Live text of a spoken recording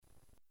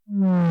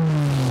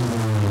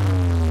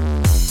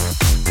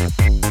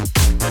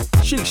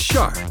She's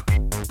sharp,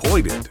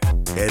 pointed,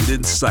 and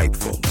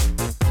insightful.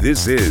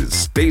 This is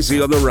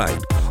Stacy on the Right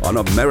on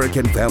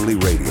American Family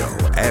Radio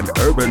and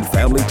Urban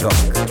Family Talk.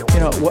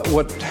 You know,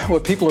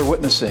 what people are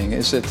witnessing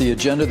is that the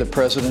agenda that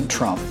President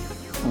Trump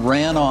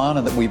ran on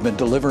and that we've been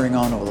delivering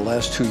on over the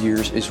last 2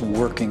 years is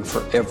working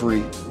for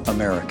every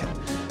American.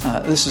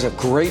 This is a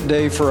great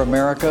day for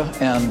America,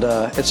 and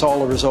it's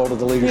all a result of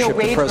the leadership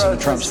that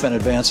President Trump's been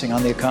advancing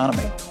on the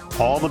economy.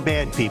 All the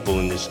bad people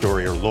in this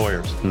story are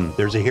lawyers.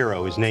 There's a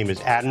hero. His name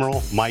is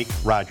Admiral Mike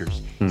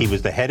Rogers. He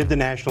was the head of the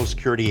National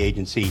Security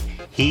Agency.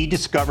 He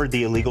discovered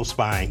the illegal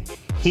spying.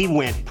 He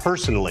went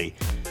personally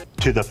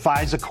to the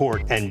FISA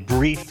court and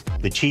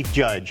briefed the chief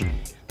judge.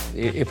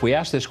 If we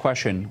ask this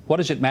question, what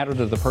does it matter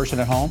to the person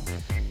at home?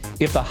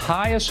 If the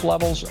highest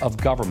levels of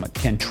government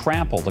can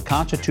trample the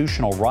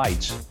constitutional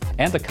rights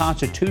and the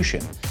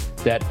Constitution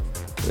that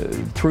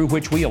through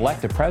which we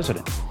elect a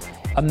president,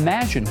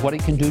 imagine what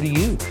it can do to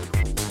you.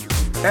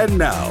 And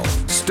now,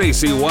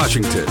 Stacy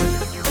Washington.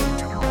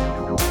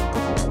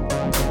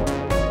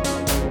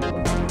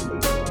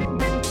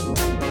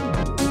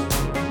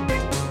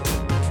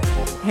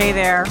 Hey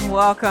there.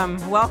 Welcome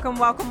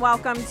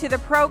to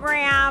the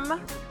program.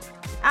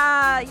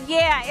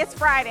 Yeah, it's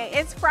Friday.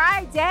 It's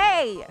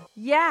Friday.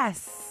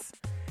 Yes.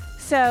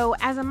 So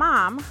as a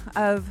mom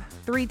of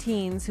 3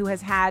 teens who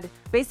has had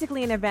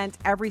basically an event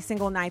every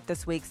single night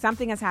this week,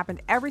 something has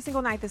happened every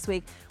single night this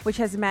week, which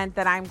has meant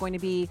that I'm going to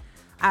be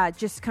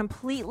just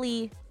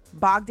completely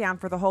bogged down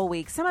for the whole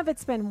week. Some of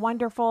it's been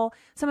wonderful.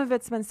 Some of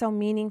it's been so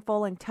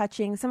meaningful and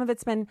touching. Some of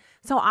it's been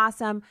so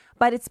awesome,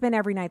 but it's been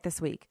every night this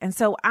week. And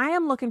so I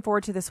am looking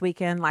forward to this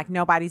weekend like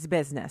nobody's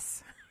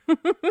business.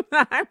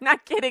 I'm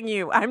not kidding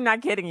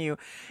you.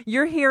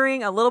 You're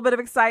hearing a little bit of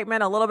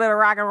excitement, a little bit of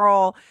rock and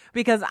roll,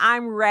 because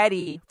I'm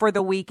ready for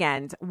the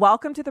weekend.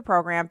 Welcome to the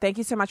program. Thank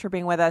you so much for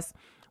being with us.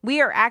 We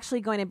are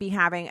actually going to be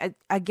having,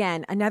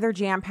 again, another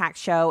jam-packed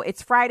show.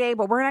 It's Friday,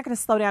 but we're not going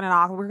to slow down at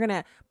all. We're going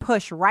to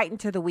push right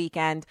into the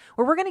weekend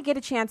where we're going to get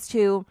a chance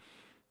to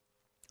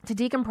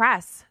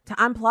decompress, to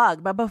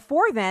unplug. But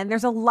before then,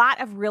 there's a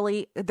lot of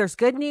there's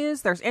good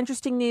news, there's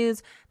interesting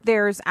news.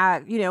 There's,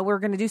 we're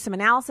going to do some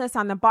analysis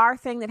on the Barr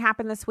thing that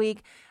happened this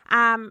week.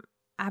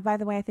 By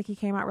the way, I think he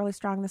came out really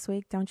strong this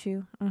week, don't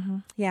you? Mm-hmm.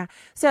 Yeah.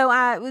 So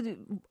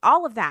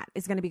all of that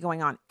is going to be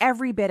going on,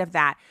 every bit of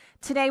that.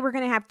 Today, we're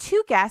going to have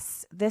 2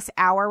 guests this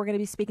hour. We're going to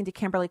be speaking to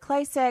Kimberly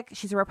Klacik.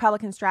 She's a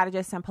Republican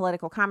strategist and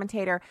political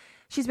commentator.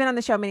 She's been on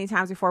the show many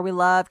times before. We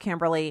love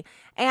Kimberly.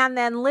 And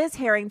then Liz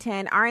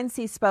Harrington,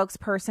 RNC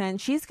spokesperson.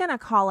 She's going to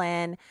call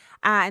in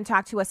and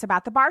talk to us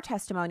about the Barr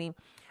testimony.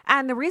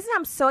 And the reason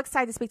I'm so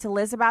excited to speak to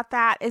Liz about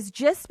that is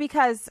just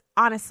because,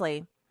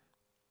 honestly,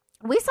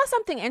 we saw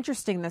something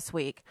interesting this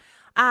week.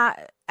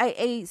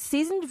 A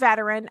seasoned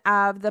veteran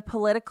of the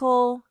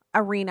political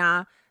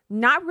arena,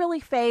 not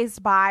really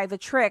fazed by the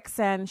tricks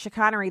and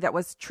chicanery that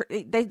was,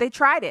 they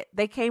tried it.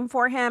 They came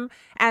for him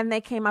and they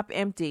came up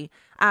empty.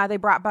 They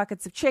brought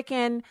buckets of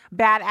chicken,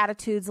 bad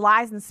attitudes,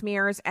 lies and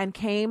smears, and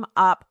came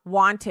up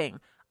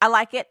wanting. I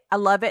like it. I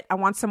love it. I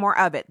want some more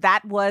of it.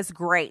 That was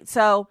great.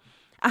 So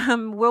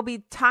we'll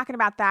be talking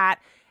about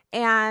that.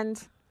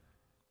 And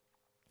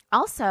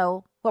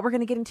also, what we're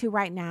going to get into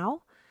right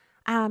now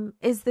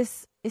is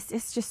this.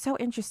 It's just so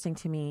interesting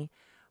to me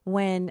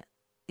when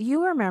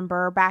you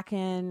remember back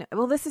in,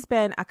 this has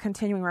been a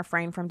continuing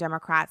refrain from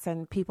Democrats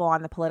and people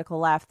on the political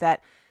left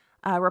that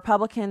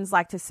Republicans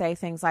like to say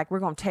things like, we're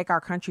going to take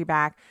our country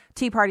back.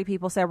 Tea Party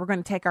people said, we're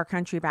going to take our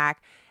country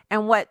back.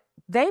 And what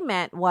they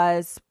meant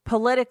was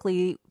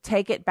politically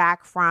take it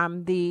back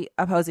from the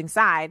opposing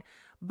side.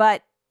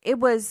 But it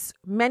was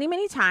many,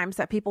 many times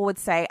that people would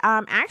say,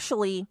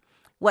 actually,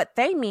 what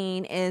they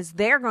mean is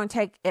they're going to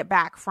take it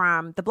back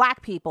from the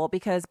black people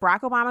because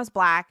Barack Obama's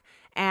black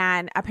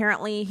and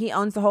apparently he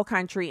owns the whole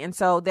country. And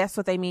so that's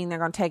what they mean. They're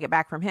going to take it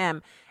back from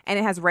him. And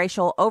it has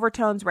racial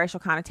overtones, racial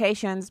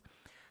connotations.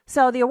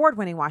 So the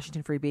award-winning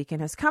Washington Free Beacon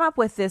has come up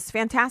with this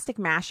fantastic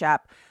mashup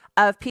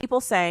of people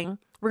saying,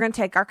 we're going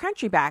to take our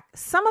country back.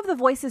 Some of the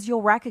voices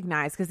you'll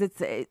recognize because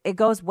it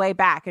goes way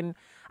back. And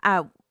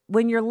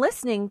when you're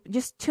listening,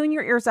 just tune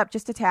your ears up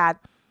just a tad.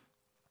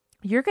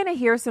 You're going to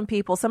hear some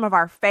people, some of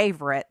our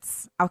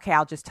favorites. Okay,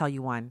 I'll just tell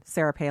you one.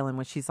 Sarah Palin,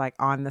 when she's like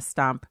on the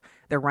stump,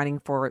 they're running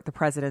for the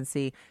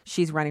presidency.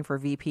 She's running for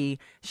VP.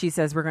 She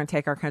says, we're going to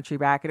take our country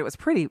back. And it was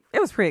pretty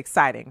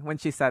exciting when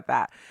she said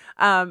that.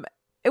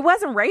 It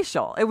wasn't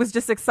racial. It was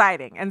just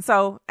exciting. And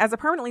so as a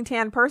permanently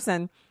tan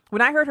person,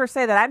 when I heard her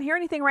say that, I didn't hear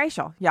anything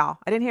racial, y'all.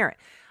 I didn't hear it.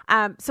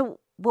 So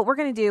what we're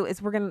going to do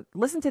is we're going to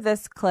listen to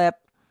this clip.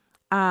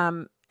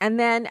 And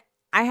then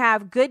I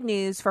have good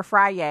news for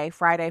Friday.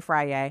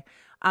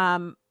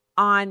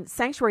 On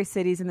sanctuary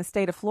cities in the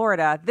state of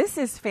Florida. This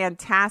is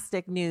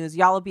fantastic news.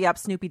 Y'all will be up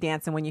Snoopy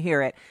dancing when you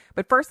hear it.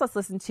 But first, let's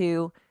listen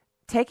to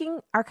Taking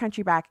Our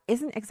Country Back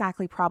Isn't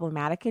Exactly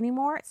Problematic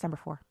Anymore. It's number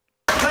 4.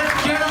 Take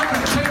Let's get up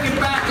and take it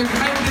back and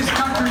make this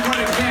country what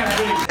it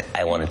can be.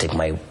 I want to take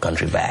my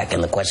country back.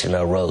 And the question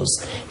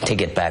arose,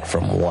 take it back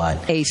from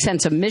what? A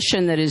sense of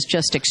mission that is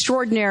just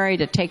extraordinary,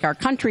 to take our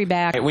country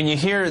back. When you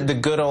hear the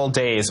good old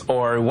days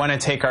or want to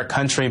take our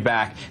country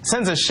back, it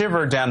sends a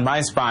shiver down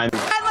my spine.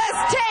 And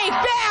let's take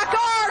back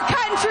our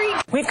country.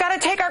 We've got to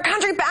take our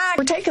country back.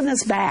 We're taking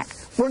this back.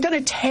 We're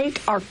going to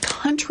take our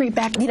country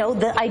back. You know,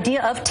 the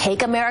idea of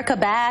take America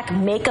back,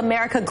 make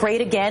America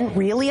great again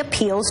really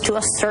appeals to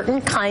a certain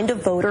kind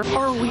of voter.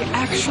 Or are we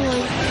actually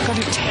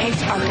going to take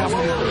our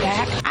government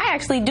back? I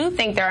actually do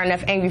think there are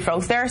enough angry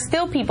folks. There are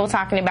still people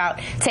talking about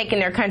taking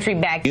their country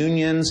back.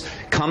 Unions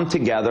come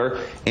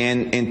together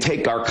and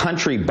take our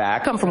country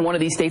back. I come from one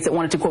of these states that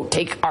wanted to, quote,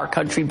 take our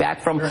country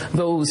back from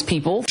those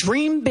people.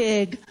 Dream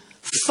big,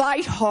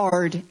 fight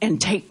hard,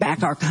 and take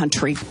back our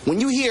country.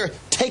 When you hear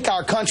take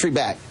our country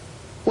back,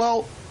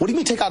 well, what do you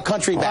mean take our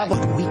country back?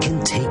 We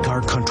can take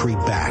our country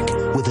back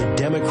with a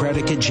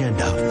democratic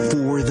agenda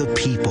for the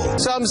people.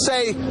 Some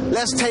say,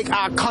 let's take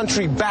our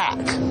country back.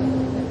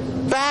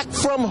 Back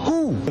from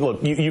who?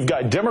 Look, you've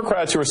got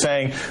Democrats who are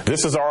saying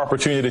this is our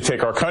opportunity to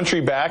take our country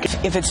back.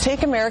 If it's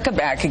take America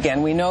back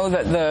again, we know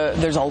that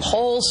there's a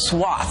whole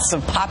swaths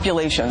of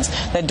populations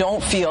that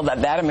don't feel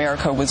that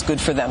America was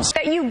good for them.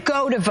 That you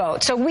go to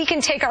vote so we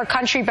can take our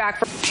country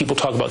back. People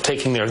talk about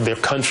taking their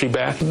country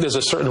back. There's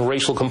a certain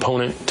racial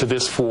component to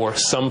this for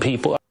some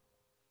people.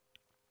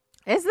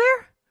 Is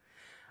there?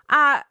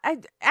 I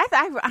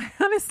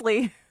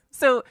honestly,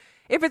 so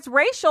if it's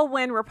racial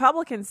when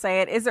Republicans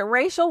say it, is it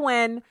racial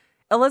when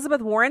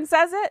Elizabeth Warren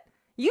says it?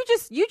 You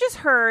just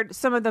heard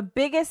some of the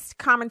biggest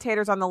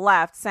commentators on the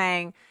left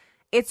saying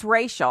it's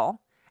racial.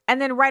 And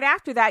then right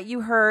after that,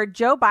 you heard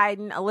Joe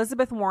Biden,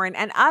 Elizabeth Warren,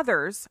 and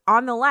others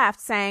on the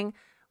left saying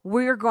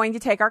we're going to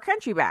take our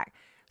country back.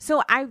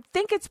 So I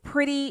think it's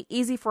pretty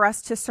easy for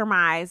us to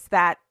surmise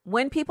that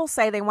when people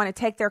say they want to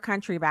take their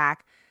country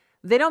back,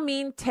 they don't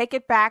mean take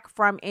it back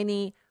from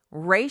any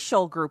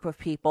racial group of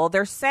people.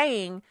 They're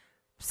saying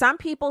some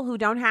people who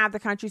don't have the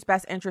country's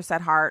best interests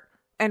at heart,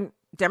 and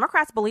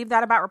Democrats believe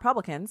that about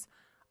Republicans,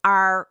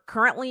 are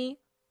currently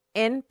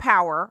in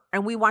power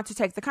and we want to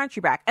take the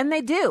country back. And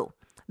they do.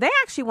 They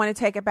actually want to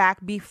take it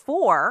back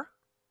before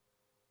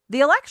the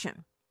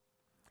election.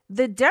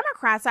 The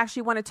Democrats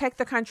actually want to take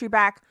the country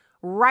back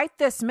right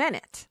this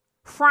minute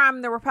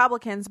from the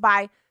Republicans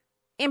by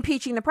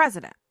impeaching the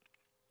president.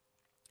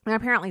 And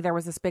apparently there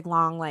was this big,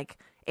 long,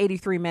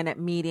 83-minute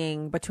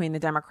meeting between the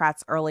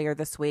Democrats earlier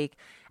this week.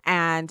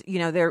 And, you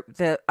know,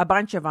 a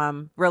bunch of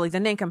them, really the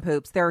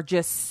nincompoops, they're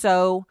just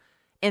so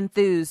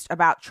enthused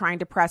about trying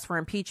to press for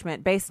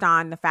impeachment based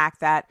on the fact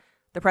that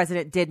the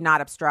president did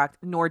not obstruct,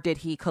 nor did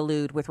he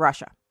collude with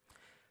Russia.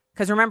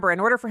 Because remember, in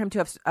order for him to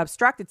have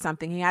obstructed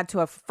something, he had to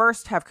have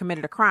first have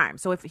committed a crime.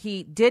 So if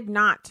he did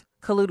not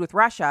collude with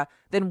Russia,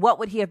 then what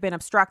would he have been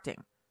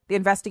obstructing? The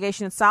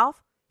investigation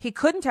itself? He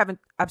couldn't have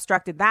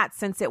obstructed that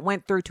since it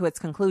went through to its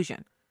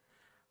conclusion.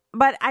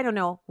 But I don't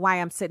know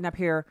why I'm sitting up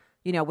here,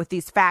 you know, with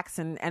these facts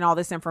and all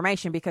this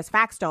information, because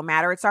facts don't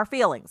matter. It's our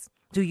feelings.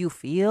 Do you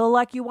feel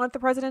like you want the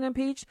president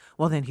impeached?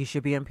 Well, then he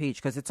should be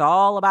impeached because it's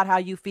all about how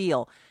you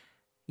feel.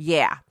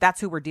 Yeah,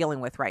 that's who we're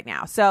dealing with right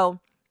now. So,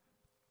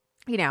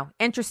 you know,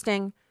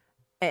 interesting,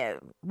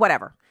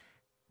 whatever.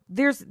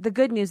 There's the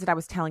good news that I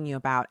was telling you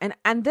about.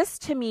 And this,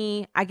 to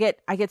me, I get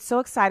so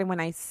excited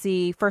when I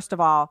see, first of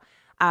all,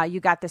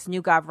 you got this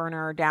new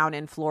governor down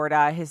in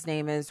Florida. His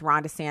name is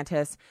Ron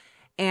DeSantis.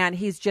 And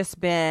he's just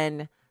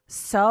been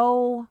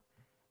so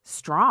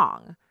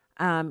strong.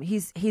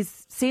 He's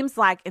seems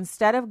like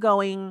instead of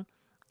going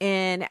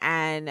in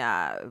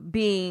and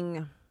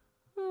being,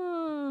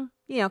 you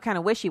know, kind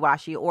of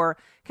wishy-washy or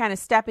kind of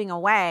stepping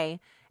away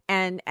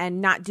and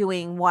not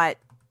doing what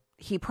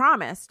he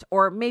promised,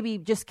 or maybe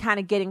just kind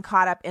of getting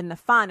caught up in the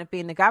fun of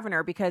being the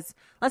governor, because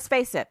let's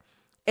face it,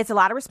 it's a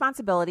lot of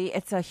responsibility.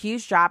 It's a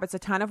huge job. It's a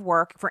ton of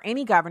work for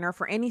any governor,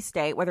 for any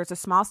state, whether it's a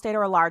small state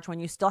or a large one.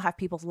 You still have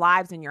people's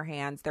lives in your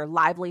hands, their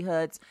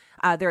livelihoods,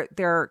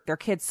 their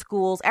kids'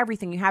 schools,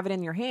 everything. You have it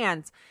in your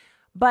hands.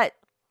 But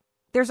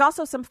there's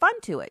also some fun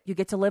to it. You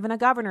get to live in a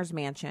governor's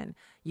mansion.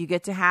 You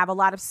get to have a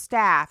lot of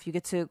staff. You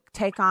get to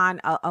take on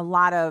a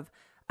lot of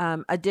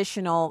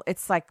additional,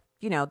 it's like,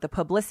 you know, the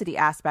publicity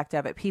aspect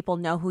of it. People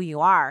know who you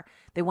are.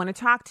 They want to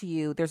talk to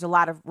you. There's a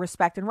lot of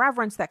respect and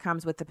reverence that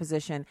comes with the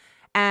position.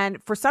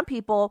 And for some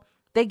people,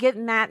 they get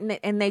in that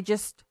and they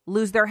just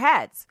lose their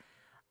heads.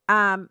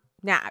 Now,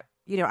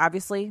 you know,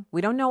 obviously,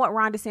 we don't know what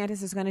Ron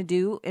DeSantis is going to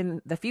do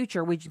in the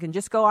future. We can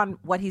just go on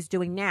what he's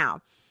doing now.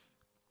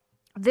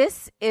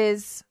 This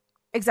is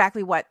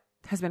exactly what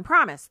has been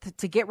promised,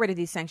 to get rid of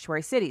these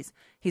sanctuary cities.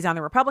 He's on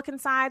the Republican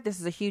side. This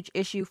is a huge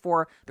issue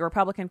for the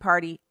Republican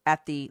Party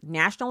at the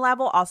national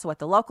level, also at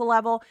the local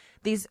level.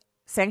 These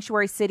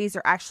sanctuary cities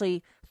are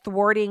actually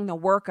thwarting the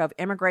work of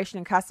Immigration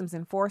and Customs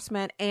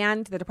Enforcement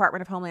and the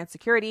Department of Homeland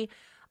Security.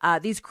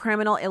 These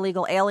criminal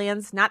illegal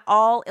aliens, not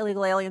all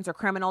illegal aliens are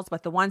criminals,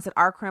 but the ones that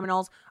are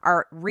criminals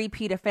are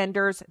repeat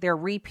offenders. They're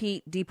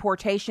repeat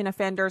deportation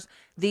offenders.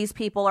 These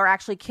people are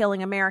actually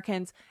killing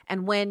Americans.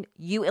 And when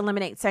you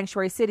eliminate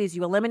sanctuary cities,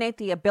 you eliminate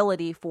the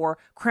ability for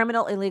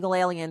criminal illegal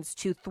aliens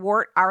to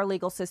thwart our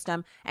legal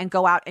system and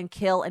go out and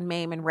kill and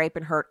maim and rape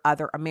and hurt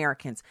other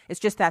Americans. It's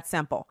just that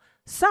simple.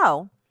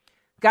 So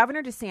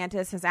Governor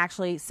DeSantis has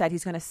actually said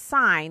he's going to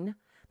sign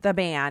the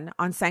ban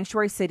on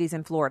sanctuary cities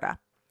in Florida.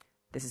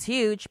 This is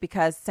huge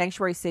because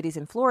sanctuary cities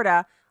in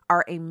Florida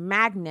are a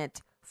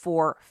magnet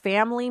for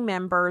family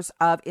members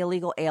of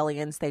illegal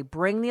aliens. They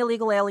bring the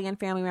illegal alien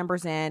family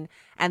members in,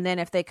 and then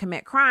if they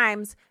commit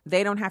crimes,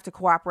 they don't have to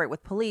cooperate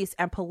with police,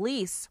 and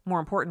police,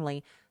 more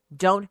importantly,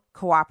 don't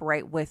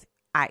cooperate with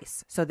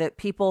ICE so that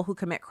people who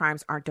commit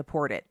crimes aren't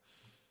deported.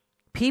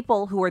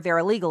 People who are there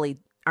illegally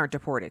aren't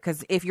deported,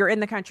 because if you're in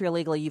the country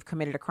illegally, you've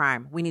committed a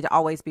crime. We need to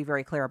always be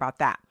very clear about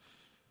that.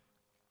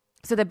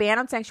 So the ban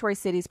on sanctuary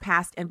cities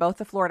passed in both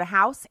the Florida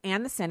House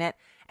and the Senate,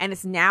 and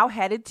it's now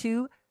headed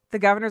to the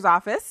governor's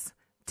office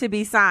to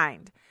be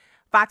signed.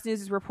 Fox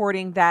News is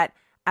reporting that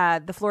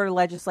the Florida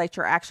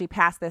legislature actually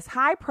passed this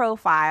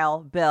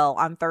high-profile bill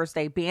on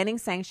Thursday banning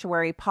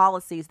sanctuary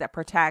policies that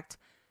protect,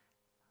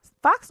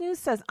 Fox News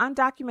says,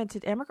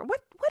 undocumented immigrants.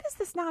 What is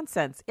this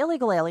nonsense?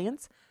 Illegal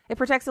aliens. It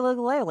protects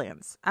illegal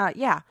aliens.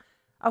 Yeah.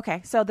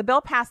 Okay, so the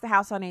bill passed the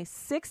House on a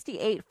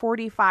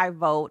 68-45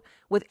 vote,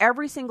 with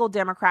every single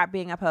Democrat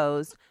being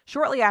opposed,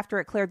 shortly after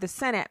it cleared the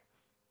Senate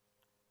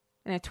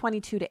in a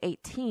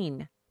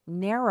 22-18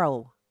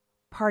 narrow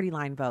party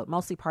line vote,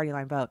 mostly party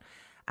line vote.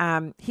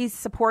 He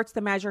supports the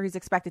measure. He's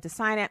expected to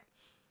sign it.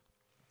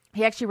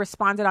 He actually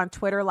responded on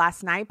Twitter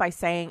last night by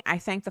saying, "I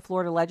thank the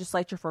Florida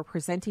legislature for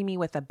presenting me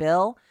with a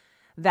bill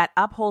that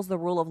upholds the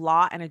rule of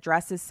law and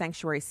addresses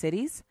sanctuary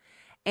cities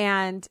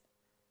and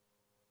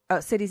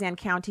cities and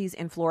counties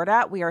in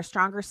Florida. We are a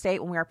stronger state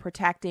when we are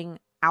protecting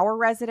our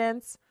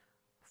residents,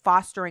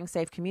 fostering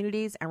safe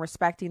communities, and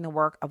respecting the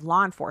work of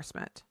law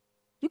enforcement."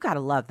 You got to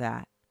love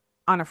that.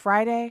 On a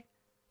Friday,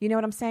 you know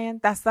what I'm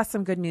saying? That's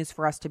some good news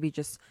for us to be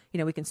just,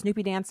 we can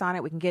Snoopy dance on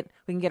it. We can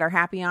get our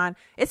happy on.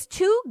 It's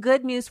 2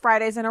 good news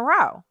Fridays in a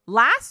row.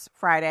 Last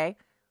Friday,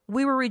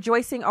 we were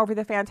rejoicing over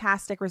the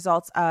fantastic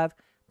results of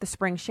the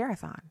Spring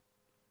Share-a-thon.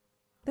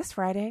 This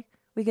Friday,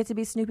 we get to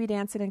be Snoopy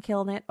dancing and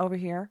killing it over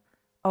here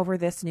over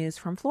this news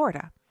from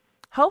Florida.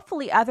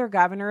 Hopefully other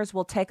governors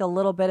will take a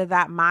little bit of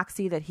that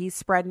moxie that he's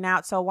spreading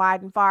out so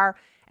wide and far,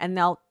 and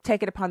they'll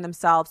take it upon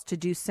themselves to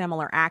do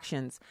similar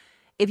actions.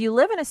 If you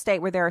live in a state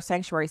where there are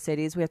sanctuary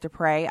cities, we have to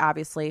pray,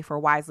 obviously, for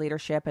wise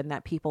leadership and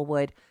that people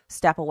would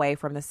step away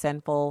from the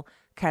sinful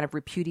kind of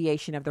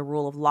repudiation of the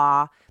rule of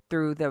law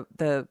through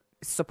the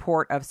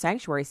support of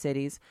sanctuary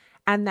cities,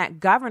 and that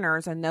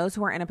governors and those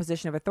who are in a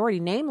position of authority,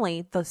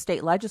 namely the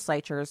state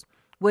legislatures,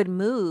 would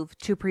move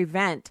to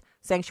prevent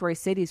sanctuary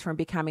cities from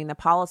becoming the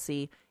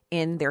policy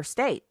in their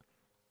state.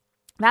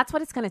 That's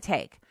what it's going to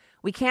take.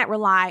 We can't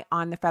rely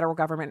on the federal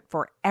government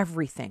for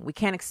everything. We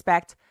can't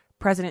expect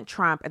President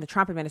Trump and the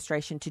Trump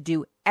administration to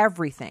do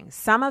everything.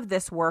 Some of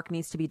this work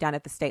needs to be done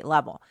at the state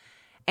level.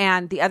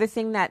 And the other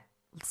thing that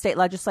state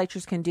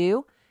legislatures can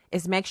do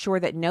is make sure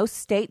that no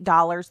state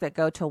dollars that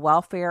go to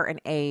welfare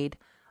and aid,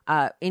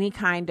 any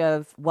kind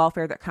of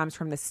welfare that comes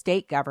from the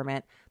state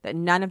government, that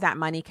none of that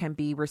money can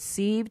be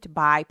received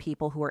by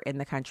people who are in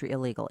the country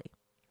illegally.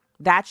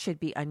 That should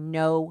be a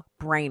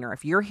no-brainer.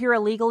 If you're here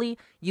illegally,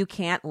 you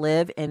can't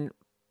live in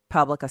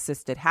public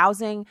assisted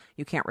housing.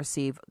 You can't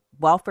receive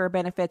welfare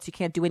benefits. You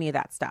can't do any of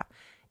that stuff.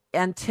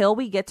 Until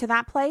we get to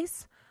that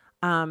place,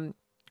 we're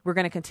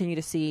going to continue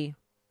to see,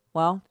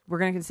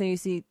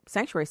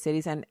 sanctuary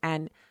cities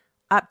and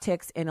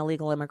upticks in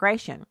illegal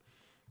immigration.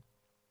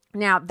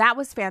 Now, that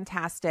was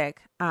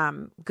fantastic,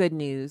 good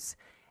news.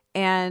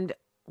 And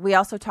we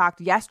also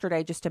talked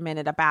yesterday, just a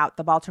minute, about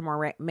the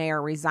Baltimore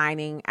mayor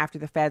resigning after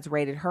the feds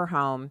raided her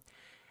home.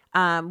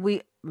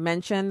 We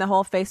mentioned the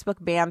whole Facebook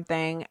ban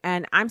thing,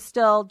 and I'm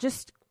still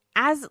just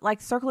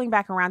circling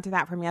back around to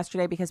that from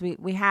yesterday because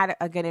we had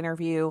a good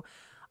interview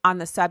on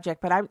the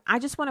subject, but I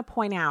just want to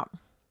point out.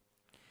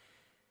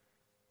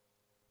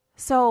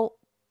 So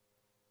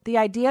the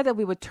idea that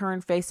we would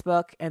turn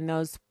Facebook and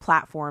those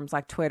platforms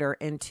like Twitter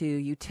into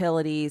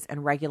utilities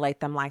and regulate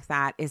them like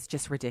that is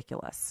just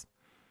ridiculous.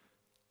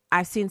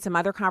 I've seen some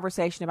other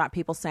conversation about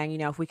people saying,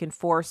 if we can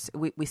force,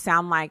 we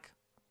sound like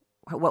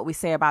what we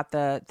say about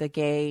the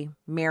gay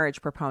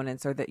marriage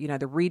proponents or the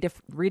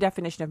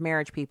redefinition of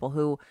marriage people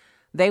who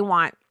they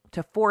want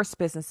to force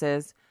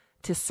businesses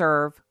to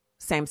serve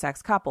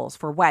same-sex couples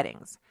for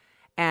weddings.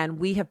 And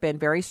we have been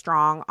very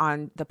strong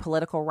on the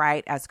political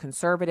right as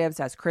conservatives,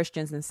 as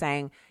Christians, in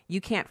saying you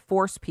can't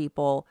force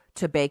people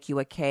to bake you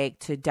a cake,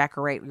 to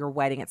decorate your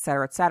wedding, et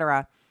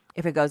cetera,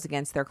 if it goes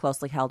against their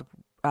closely held,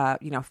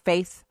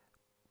 faith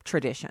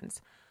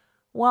traditions.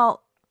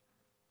 Well,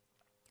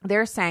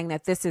 they're saying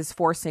that this is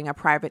forcing a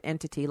private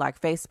entity like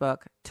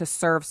Facebook to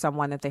serve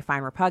someone that they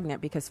find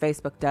repugnant because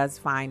Facebook does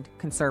find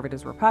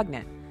conservatives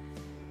repugnant.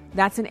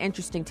 That's an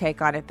interesting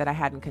take on it that I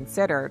hadn't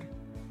considered.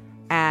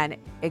 And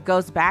it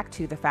goes back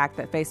to the fact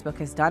that Facebook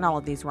has done all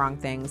of these wrong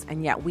things,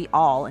 and yet we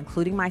all,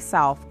 including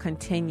myself,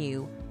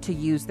 continue to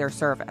use their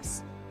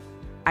service.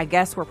 I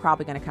guess we're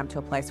probably going to come to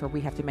a place where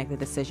we have to make the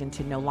decision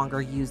to no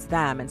longer use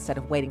them instead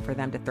of waiting for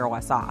them to throw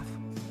us off.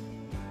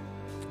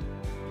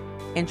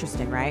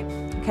 Interesting, right?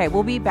 Okay,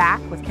 we'll be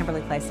back with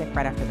Kimberly Klacik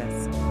right after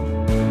this.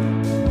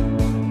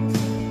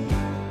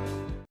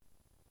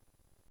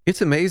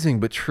 It's amazing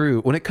but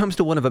true. When it comes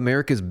to one of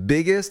America's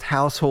biggest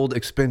household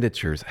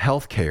expenditures,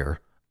 healthcare,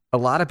 a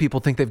lot of people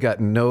think they've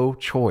got no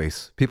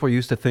choice. People are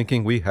used to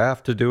thinking we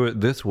have to do it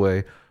this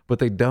way, but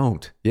they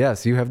don't.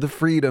 Yes, you have the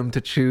freedom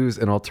to choose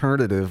an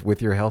alternative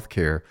with your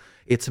healthcare.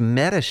 It's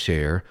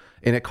Medi-Share,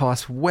 and it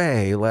costs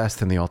way less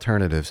than the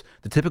alternatives.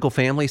 The typical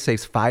family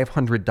saves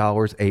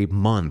 $500 a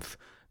month,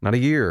 not a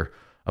year,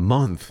 a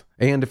month.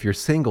 And if you're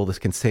single, this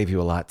can save you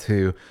a lot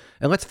too.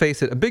 And let's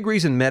face it, a big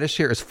reason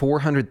Medi-Share is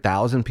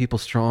 400,000 people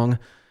strong.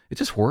 It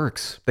just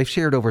works. They've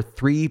shared over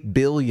 $3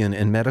 billion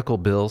in medical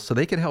bills, so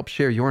they can help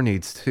share your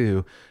needs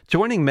too.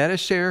 Joining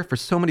Medi-Share for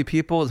so many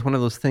people is one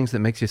of those things that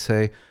makes you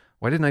say,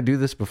 why didn't I do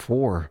this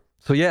before?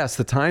 So yes,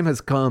 the time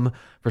has come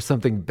for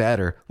something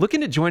better. Look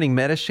into joining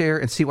Medi-Share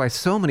and see why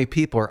so many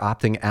people are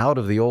opting out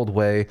of the old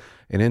way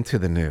and into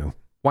the new.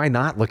 Why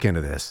not look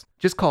into this?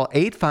 Just call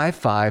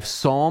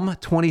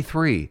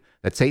 855-PSALM-23.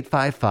 That's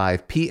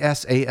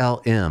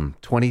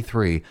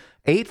 855-PSALM-23.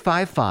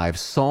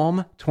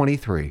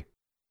 855-PSALM-23.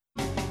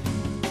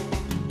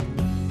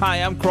 Hi,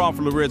 I'm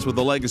Crawford Loritz with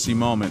a Legacy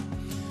Moment.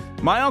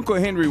 My Uncle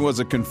Henry was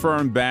a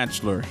confirmed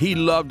bachelor. He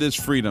loved his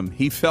freedom.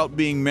 He felt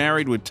being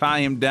married would tie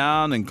him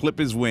down and clip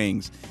his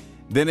wings.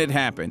 Then it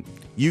happened.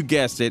 You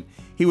guessed it.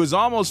 He was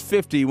almost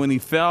 50 when he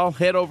fell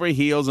head over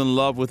heels in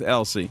love with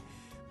Elsie.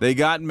 They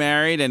got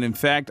married, and in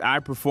fact, I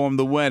performed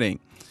the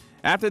wedding.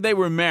 After they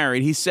were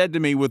married, he said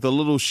to me with a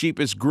little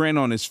sheepish grin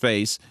on his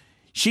face,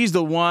 "She's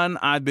the one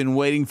I've been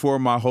waiting for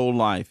my whole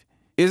life."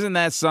 Isn't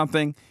that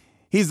something?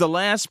 He's the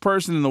last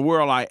person in the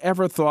world I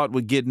ever thought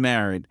would get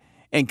married.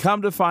 And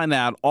come to find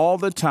out, all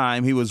the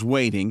time he was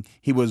waiting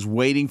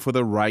for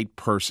the right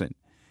person.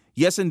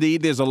 Yes,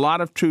 indeed, there's a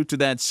lot of truth to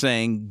that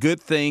saying,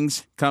 good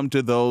things come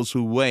to those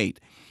who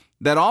wait.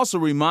 That also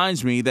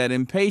reminds me that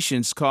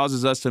impatience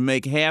causes us to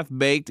make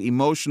half-baked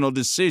emotional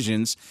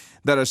decisions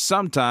that are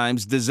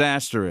sometimes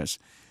disastrous.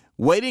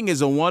 Waiting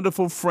is a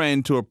wonderful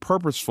friend to a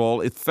purposeful,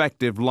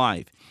 effective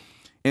life.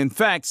 In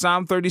fact,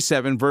 Psalm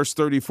 37, verse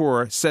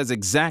 34 says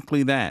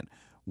exactly that.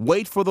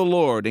 Wait for the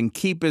Lord and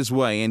keep his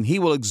way, and he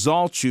will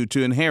exalt you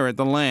to inherit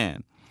the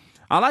land.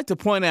 I like to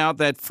point out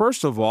that,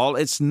 first of all,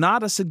 it's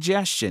not a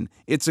suggestion,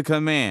 it's a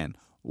command.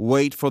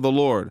 Wait for the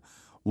Lord.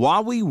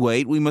 While we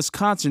wait, we must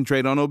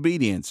concentrate on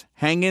obedience.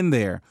 Hang in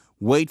there,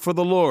 wait for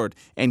the Lord,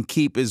 and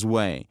keep his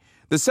way.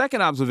 The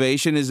second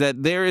observation is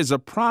that there is a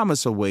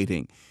promise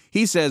awaiting.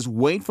 He says,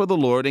 wait for the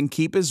Lord and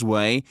keep his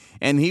way,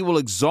 and he will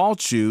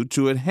exalt you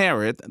to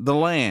inherit the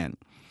land.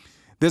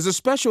 There's a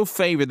special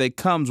favor that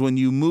comes when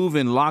you move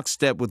in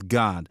lockstep with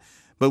God.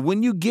 But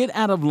when you get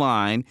out of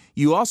line,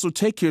 you also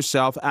take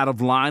yourself out of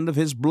line of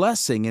his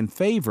blessing and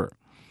favor.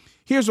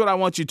 Here's what I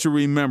want you to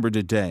remember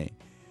today.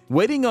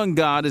 Waiting on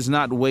God is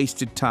not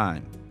wasted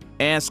time.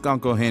 Ask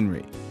Uncle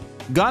Henry.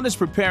 God is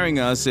preparing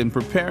us and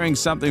preparing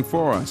something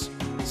for us.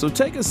 So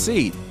take a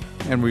seat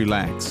and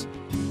relax.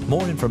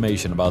 More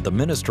information about the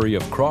ministry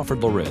of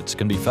Crawford Loritz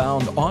can be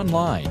found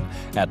online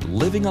at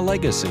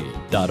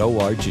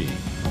livingalegacy.org.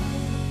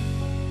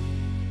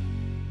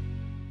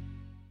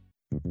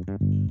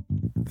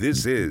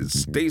 This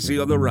is Stacy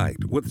on the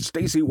Right with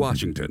Stacy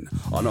Washington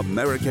on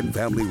American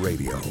Family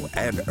Radio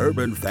and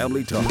Urban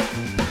Family Talk.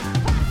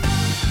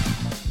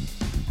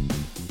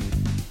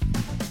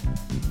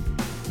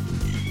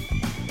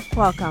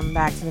 Welcome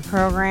back to the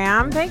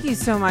program. Thank you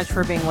so much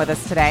for being with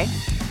us today.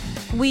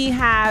 We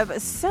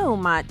have so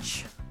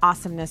much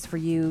awesomeness for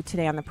you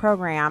today on the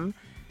program,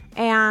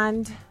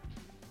 and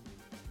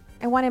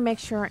I want to make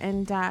sure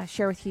and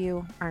share with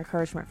you our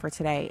encouragement for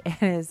today.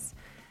 It is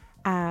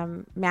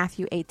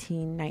Matthew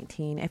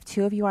 18:19. If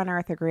two of you on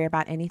earth agree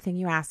about anything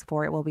you ask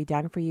for, it will be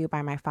done for you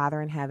by my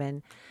Father in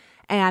heaven.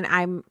 And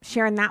I'm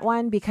sharing that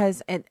one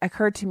because it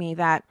occurred to me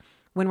that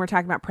when we're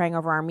talking about praying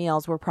over our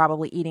meals, we're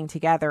probably eating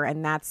together,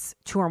 and that's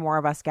two or more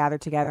of us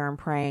gathered together and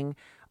praying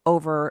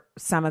over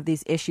some of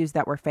these issues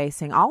that we're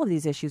facing. All of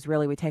these issues,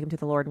 really, we take them to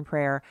the Lord in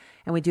prayer,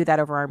 and we do that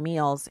over our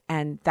meals,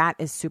 and that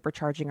is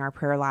supercharging our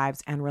prayer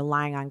lives and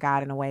relying on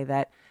God in a way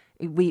that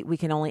we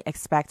can only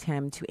expect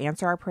him to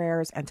answer our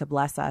prayers and to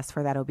bless us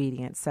for that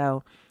obedience.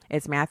 So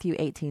it's Matthew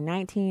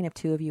 18:19. If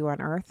two of you on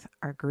earth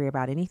agree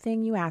about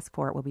anything you ask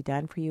for, it will be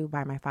done for you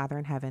by my Father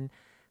in heaven.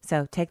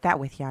 So take that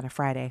with you on a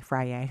Friday.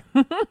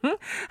 All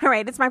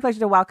right, it's my pleasure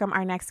to welcome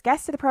our next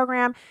guest to the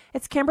program.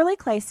 It's Kimberly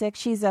Klacik.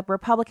 She's a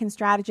Republican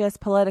strategist,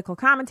 political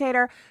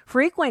commentator,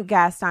 frequent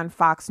guest on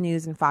Fox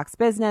News and Fox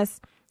Business.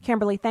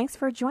 Kimberly, thanks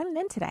for joining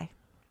in today.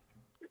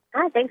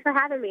 Hi, thanks for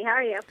having me. How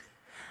are you?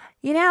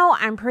 You know,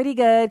 I'm pretty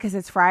good because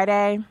it's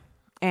Friday,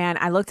 and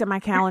I looked at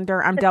my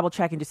calendar. I'm double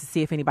checking just to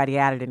see if anybody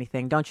added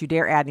anything. Don't you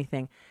dare add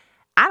anything.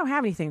 I don't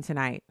have anything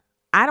tonight.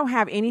 I don't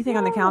have anything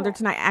on the calendar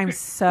tonight. I'm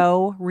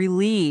so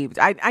relieved.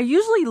 I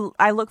usually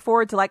look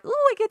forward to like,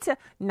 I get to,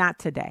 not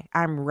today.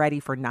 I'm ready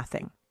for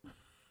nothing.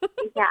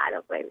 Yeah, I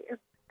don't blame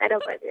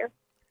you.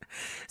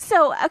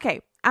 So,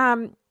 okay.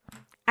 I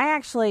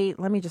actually,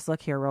 let me just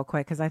look here real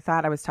quick because I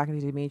thought I was talking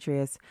to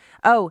Demetrius.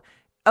 Oh,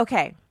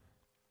 okay.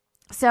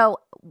 So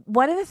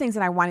one of the things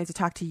that I wanted to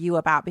talk to you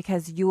about,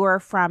 because you're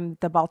from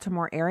the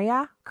Baltimore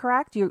area,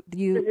 correct? You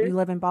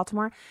live in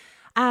Baltimore,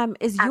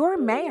 is your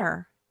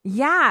mayor.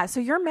 Yeah. So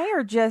your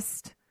mayor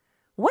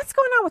what's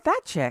going on with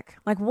that chick?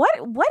 Like what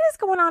is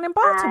going on in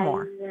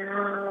Baltimore?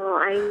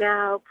 I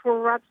know.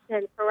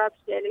 Corruption.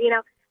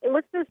 And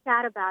what's so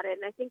sad about it,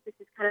 and I think this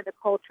is kind of the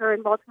culture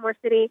in Baltimore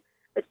City,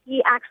 but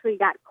she actually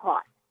got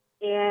caught.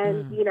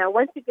 And,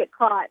 once you get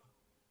caught,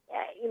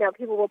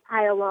 people will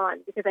pile on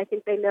because I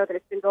think they know that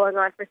it's been going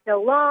on for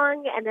so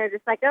long, and they're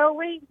just like, oh,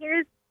 wait,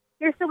 here's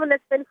someone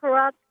that's been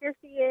corrupt. Here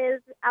she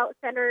is, out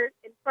center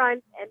in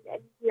front, and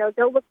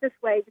don't look this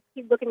way. Just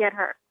keep looking at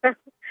her.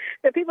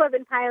 So people have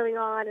been piling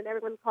on, and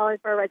everyone's calling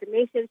for a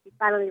resignation. She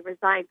finally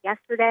resigned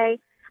yesterday,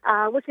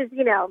 which is,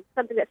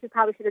 something that she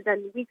probably should have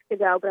done weeks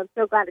ago, but I'm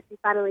so glad that she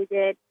finally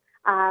did,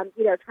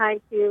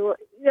 trying to,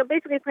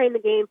 basically playing the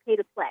game pay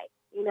to play.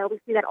 We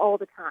see that all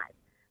the time.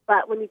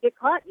 But when you get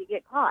caught, you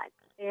get caught.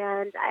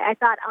 And I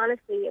thought,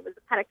 honestly, it was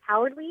kind of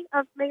cowardly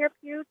of Mayor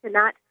Pugh to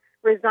not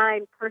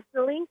resign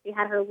personally. She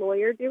had her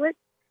lawyer do it,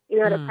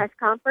 at a press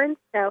conference.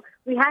 So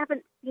we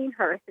haven't seen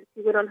her since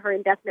she went on her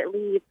indefinite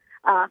leave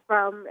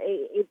from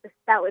a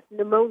bout with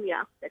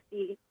pneumonia that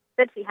she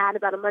said she had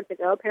about a month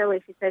ago.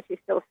 Apparently she says she's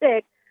still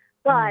sick.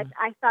 But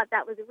I thought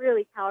that was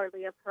really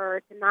cowardly of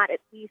her to not at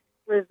least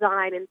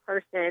resign in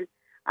person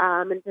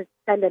and just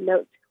send a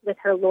note with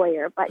her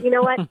lawyer. But you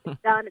know what?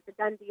 It's done. It's a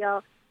done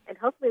deal. And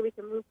hopefully we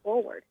can move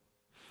forward.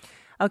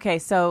 Okay,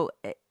 so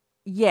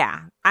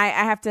yeah, I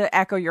have to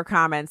echo your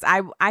comments.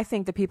 I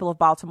think the people of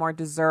Baltimore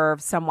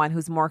deserve someone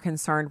who's more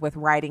concerned with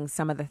righting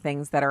some of the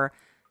things that are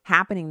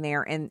happening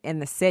there in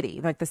the city.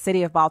 Like the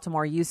city of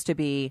Baltimore used to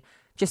be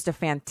just a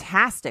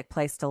fantastic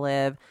place to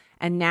live,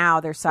 and now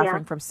they're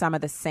suffering from some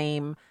of the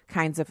same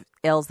kinds of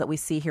ills that we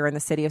see here in the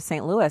city of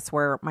St. Louis,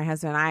 where my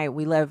husband and I,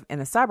 we live in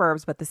the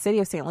suburbs, but the city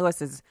of St.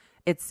 Louis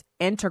it's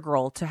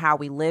integral to how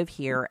we live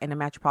here in a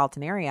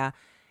metropolitan area.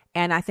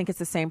 And I think it's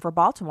the same for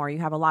Baltimore. You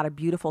have a lot of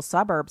beautiful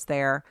suburbs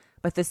there,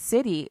 but the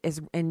city is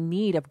in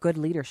need of good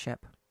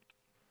leadership.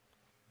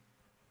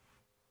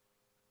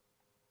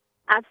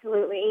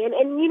 Absolutely.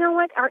 And you know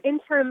what? Our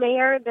interim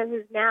mayor that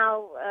is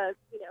now,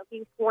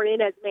 being sworn in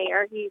as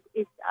mayor,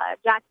 is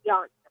Jack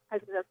Young, the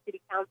president of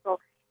City Council.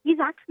 He's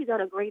actually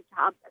done a great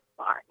job thus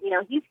far.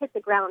 He's hit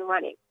the ground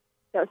running.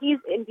 So he's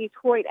in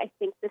Detroit, I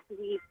think, this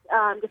week,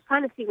 just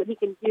trying to see what he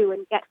can do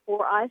and get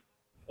for us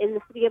in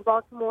the city of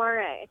Baltimore.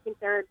 I think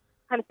they're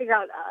trying to figure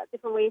out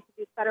different ways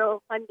to do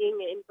federal funding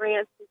and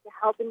grants to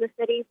help in the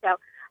city. So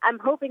I'm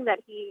hoping that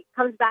he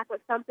comes back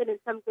with something and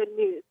some good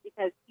news,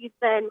 because he's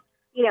been,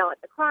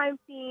 at the crime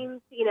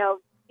scenes,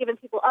 giving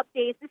people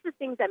updates. This is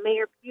things that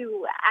Mayor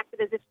Pugh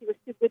acted as if she was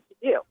too good to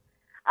do.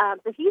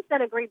 So he's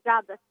done a great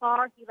job thus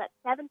far. He let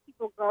 7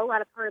 people go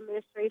out of her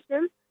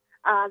administration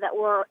that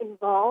were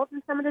involved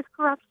in some of this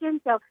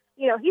corruption. So,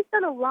 he's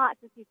done a lot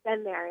since he's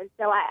been there. And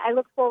so I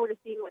look forward to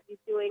seeing what he's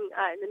doing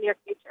in the near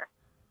future.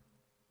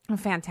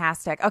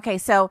 Fantastic. Okay,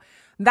 so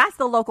that's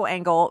the local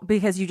angle,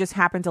 because you just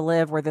happen to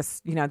live where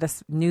this,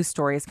 this news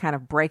story is kind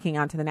of breaking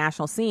onto the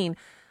national scene.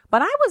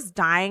 But I was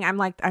dying.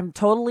 I'm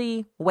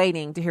totally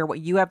waiting to hear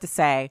what you have to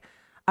say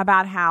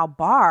about how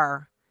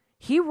Barr,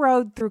 he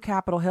rode through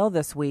Capitol Hill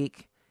this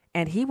week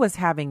and he was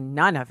having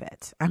none of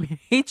it. I mean,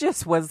 he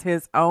just was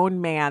his own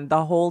man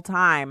the whole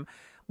time.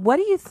 What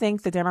do you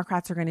think the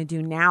Democrats are going to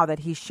do now that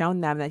he's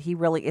shown them that he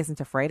really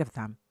isn't afraid of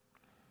them?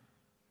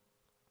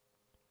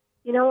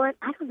 You know what?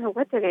 I don't know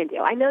what they're going to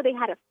do. I know they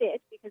had a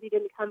fit because he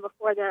didn't come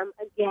before them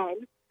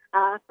again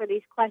for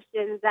these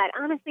questions that,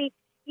 honestly,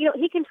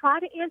 he can try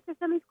to answer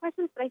some of these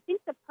questions, but I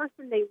think the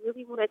person they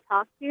really want to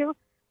talk to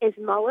is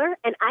Mueller.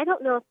 And I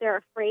don't know if they're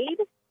afraid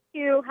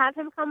to have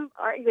him come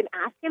or even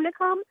ask him to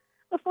come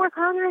before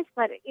Congress.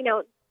 But,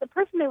 the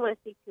person they want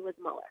to speak to is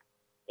Mueller.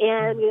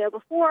 And,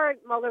 before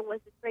Mueller was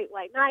this great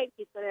white knight,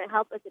 he's going to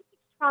help us impeach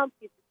Trump.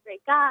 He's this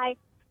great guy.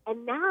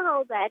 And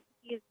now that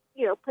he's,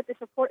 put this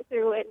report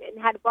through and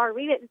had Barr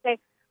read it and say,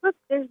 look,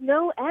 there's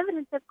no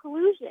evidence of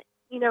collusion,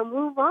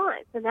 move on.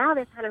 So now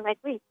they're kind of like,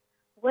 wait,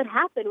 what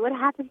happened? What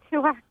happened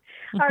to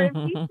our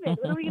impeachment?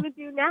 What are we going to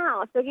do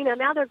now? So,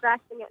 now they're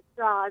grasping at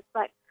straws.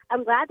 But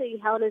I'm glad that he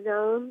held his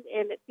own,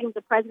 and it seems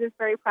the president's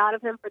very proud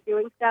of him for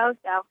doing so.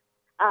 So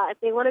if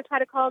they want to try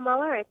to call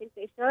Mueller, I think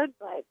they should.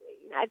 But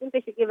I think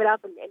they should give it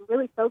up and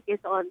really focus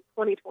on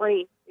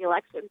 2020, the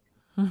election.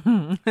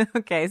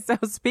 Okay, so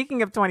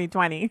speaking of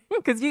 2020,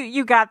 because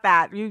you got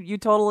that, you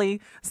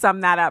totally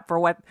summed that up for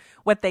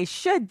what they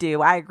should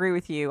do. I agree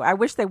with you. I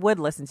wish they would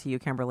listen to you,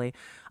 Kimberly.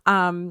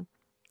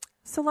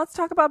 So let's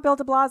talk about Bill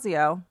de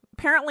Blasio.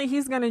 Apparently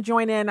he's going to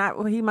join in.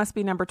 He must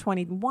be number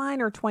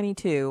 21 or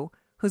 22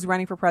 who's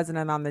running for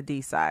president on the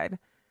D side.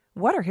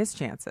 What are his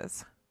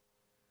chances?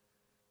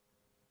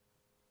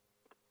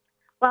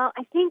 Well,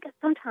 I think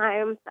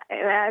sometimes,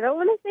 and I don't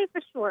want to say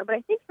for sure, but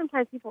I think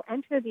sometimes people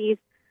enter these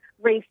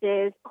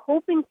races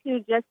hoping to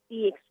just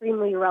be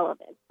extremely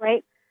relevant,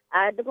 right?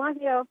 De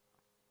Blasio,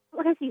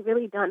 what has he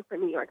really done for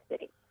New York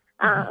City?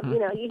 You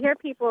know, you hear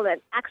people that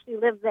actually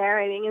live there.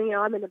 I mean, you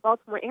know, I'm in the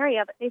Baltimore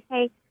area, but they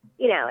say,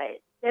 you know,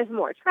 there's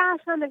more trash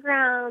on the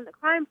ground. The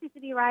crime seems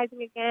to be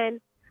rising again.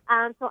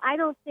 So I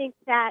don't think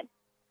that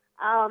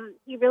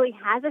he really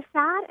has a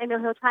shot. I know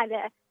he'll try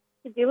to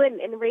do it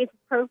and raise his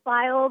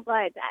profile,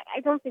 but I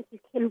don't think he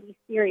can be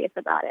serious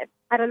about it.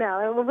 I don't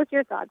know. What's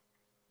your thoughts?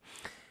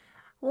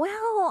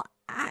 Well,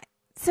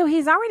 so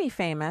he's already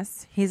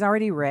famous. He's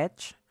already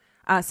rich.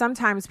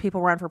 Sometimes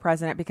people run for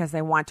president because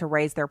they want to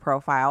raise their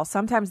profile.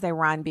 Sometimes they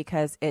run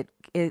because it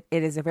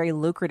is a very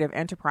lucrative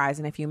enterprise.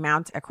 And if you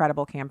mount a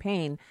credible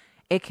campaign,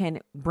 it can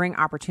bring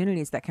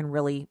opportunities that can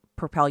really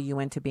propel you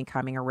into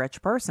becoming a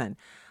rich person.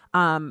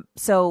 But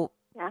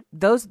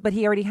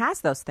he already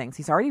has those things.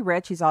 He's already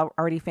rich. He's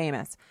already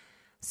famous.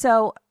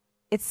 So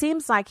it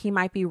seems like he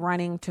might be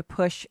running to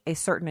push a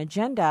certain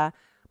agenda.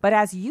 But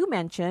as you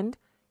mentioned,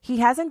 he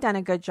hasn't done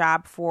a good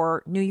job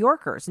for New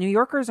Yorkers. New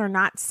Yorkers are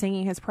not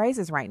singing his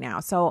praises right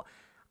now. So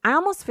I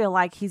almost feel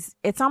like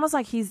it's almost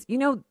like he's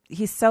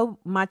so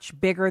much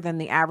bigger than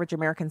the average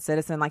American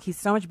citizen. Like he's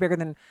so much bigger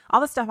than all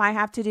the stuff I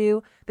have to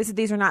do.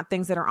 These are not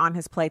things that are on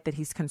his plate that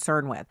he's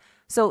concerned with.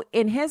 So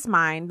in his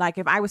mind, like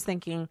if I was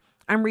thinking,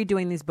 I'm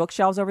redoing these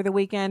bookshelves over the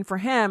weekend. For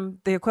him,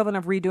 the equivalent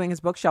of redoing his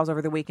bookshelves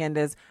over the weekend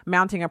is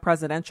mounting a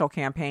presidential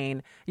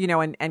campaign, you know,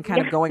 and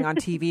kind of going on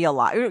TV a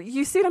lot.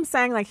 You see what I'm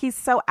saying? Like he's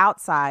so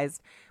outsized,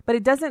 but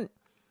it doesn't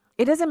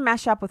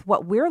mesh up with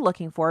what we're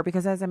looking for,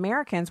 because as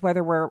Americans,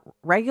 whether we're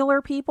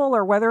regular people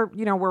or whether,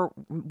 you know, we're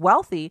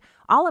wealthy,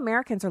 all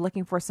Americans are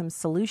looking for some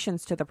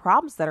solutions to the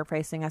problems that are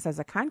facing us as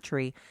a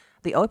country.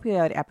 The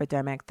opioid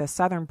epidemic, the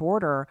southern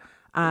border,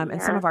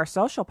 and some of our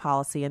social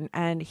policy.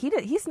 And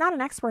he's not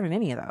an expert in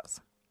any of those.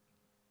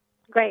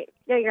 Great.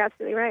 Yeah, you're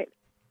absolutely right.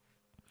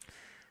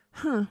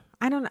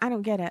 I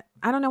don't get it.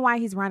 I don't know why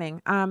he's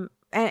running.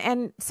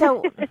 And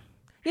so,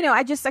 you know,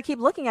 I keep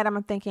looking at him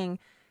and thinking,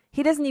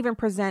 he doesn't even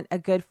present a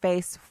good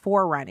face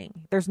for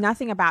running. There's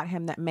nothing about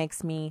him that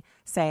makes me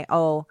say,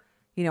 oh,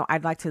 you know,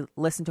 I'd like to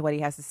listen to what he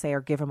has to say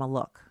or give him a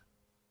look.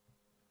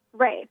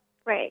 Right.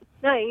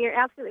 No, you're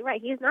absolutely right.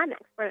 He's not an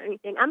expert or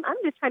anything. I'm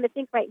just trying to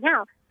think right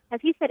now. Has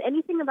he said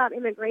anything about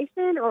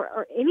immigration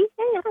or anything?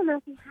 I don't know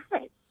if he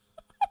has.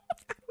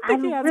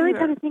 I'm really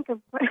trying to think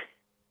of what...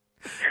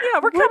 Yeah,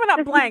 we're coming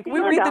up blank. We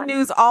read the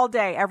news all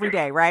day, every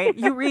day, right?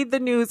 You read the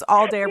news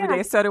all day, every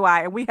day. So do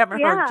I. And we haven't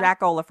heard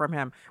Jack Ola from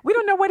him. We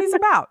don't know what he's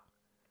about.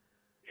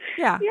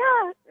 Yeah.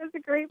 Yeah, that's a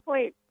great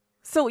point.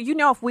 So, you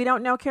know, if we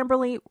don't know,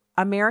 Kimberly,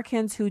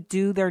 Americans who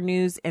do their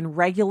news in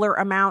regular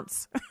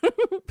amounts,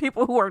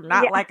 people who are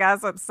not like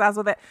us, obsessed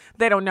with it,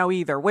 they don't know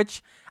either,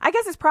 which I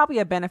guess is probably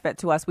a benefit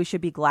to us. We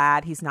should be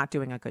glad he's not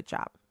doing a good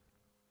job.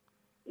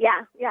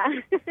 Yeah.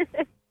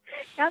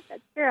 Yep,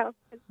 that's true.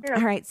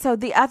 All right. So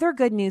the other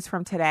good news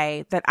from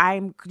today that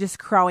I'm just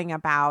crowing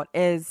about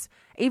is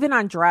even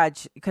on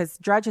Drudge, because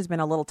Drudge has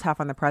been a little tough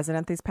on the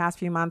president these past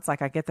few months.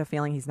 Like I get the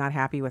feeling he's not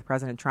happy with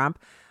President Trump,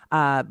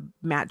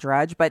 Matt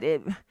Drudge, but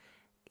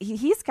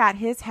he's got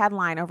his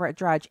headline over at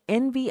Drudge: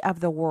 envy of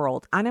the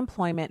world,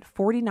 unemployment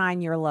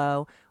 49-year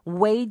low,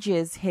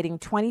 wages hitting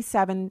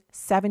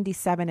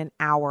 $27.77 an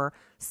hour,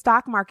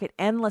 stock market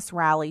endless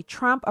rally,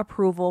 Trump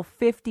approval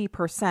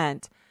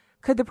 50%.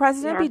 Could the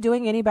president be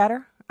doing any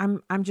better?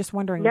 I'm just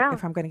wondering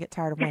if I'm going to get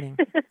tired of winning.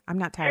 I'm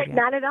not tired yet.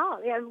 Not at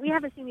all. Yeah, we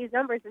haven't seen these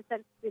numbers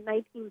since the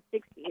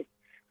 1960s.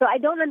 So I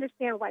don't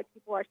understand why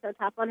people are so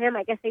tough on him.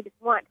 I guess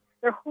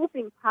they're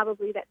hoping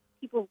probably that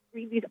people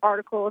read these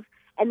articles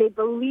and they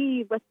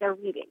believe what they're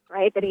reading,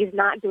 right? That he's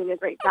not doing a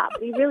great job.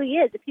 But he really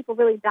is. If people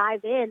really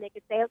dive in, they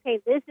could say, okay,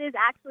 this is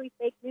actually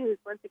fake news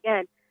once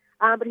again.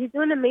 But he's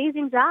doing an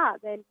amazing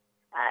job. And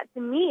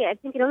to me, I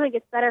think it only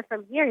gets better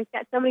from here. He's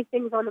got so many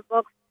things on the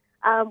books.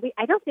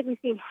 I don't think we've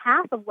seen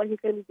half of what he's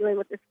going to be doing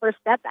with this First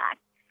Step Act.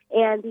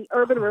 And the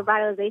Urban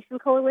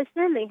Revitalization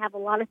Coalition, they have a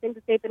lot of things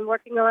that they've been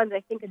working on that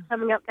I think is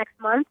coming up next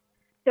month.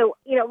 So,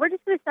 you know, we're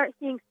just going to start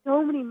seeing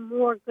so many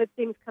more good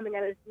things coming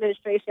out of this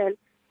administration.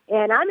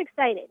 And I'm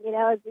excited. You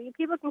know,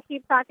 people can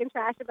keep talking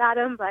trash about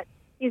him, but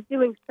he's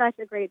doing such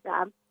a great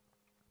job.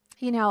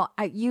 You know,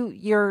 you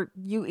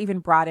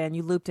even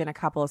looped in a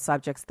couple of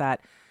subjects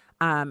that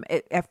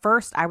at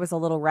first I was a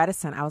little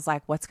reticent. I was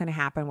like, what's going to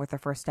happen with the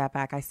First Step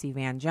Act? I see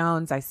Van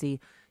Jones. I see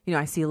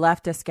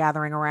leftists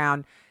gathering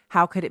around.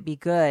 How could it be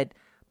good?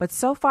 But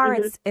so far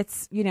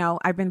it's, you know,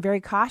 I've been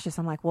very cautious.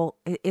 I'm like, well,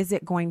 is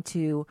it going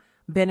to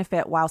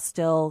benefit while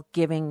still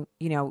giving,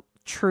 you know,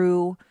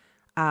 true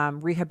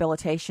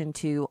rehabilitation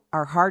to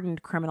our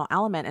hardened criminal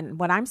element? And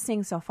what I'm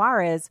seeing so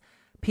far is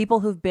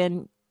people who've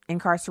been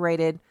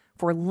incarcerated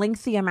for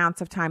lengthy amounts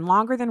of time,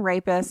 longer than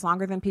rapists,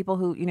 longer than people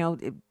who, you know,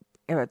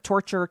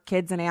 torture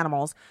kids and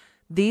animals.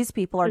 These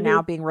people are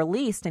now being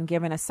released and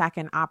given a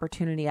second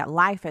opportunity at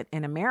life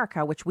in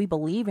America, which we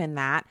believe in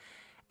that.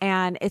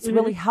 And it's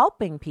really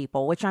helping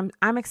people, which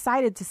I'm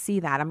excited to see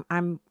that.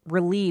 I'm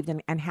relieved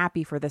and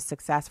happy for this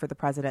success for the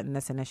president in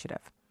this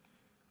initiative.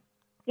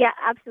 Yeah,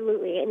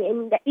 absolutely.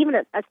 And even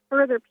a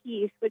further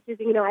piece, which is,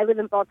 I live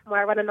in Baltimore.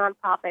 I run a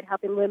nonprofit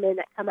helping women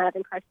that come out of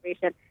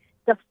incarceration.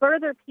 The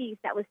further piece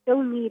that was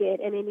so needed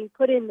and then you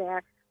put in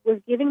there was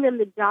giving them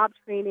the job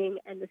training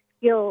and the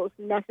skills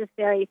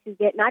necessary to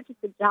get not just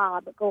a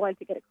job, but go on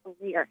to get a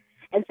career.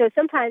 And so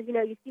sometimes,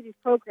 you see these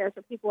programs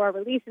where people are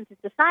released into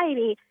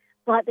society,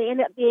 but they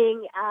end up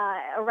being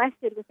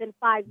arrested within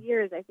 5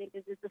 years, I think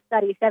is the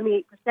study,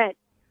 78%,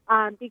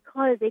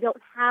 because they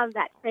don't have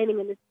that training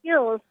and the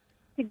skills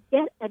to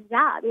get a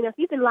job. If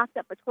you've been locked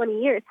up for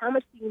 20 years, how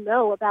much do you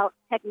know about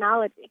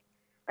technology,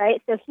 right?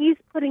 So he's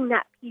putting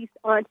that piece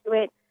onto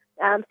it.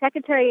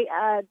 Secretary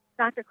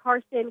Dr.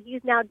 Carson,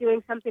 he's now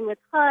doing something with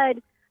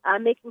HUD,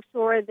 making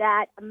sure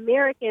that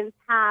Americans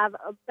have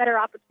a better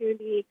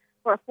opportunity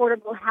for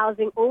affordable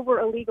housing over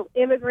illegal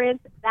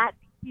immigrants. That's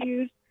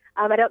huge.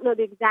 I don't know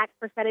the exact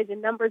percentage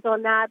and numbers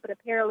on that, but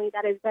apparently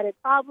that has been a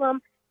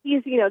problem.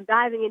 He's,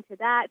 diving into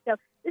that. So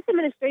this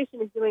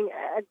administration is doing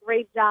a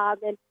great job.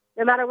 And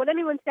no matter what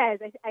anyone says,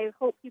 I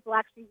hope people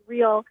actually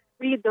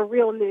read the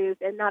real news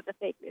and not the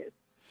fake news.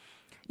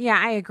 Yeah,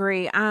 I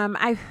agree.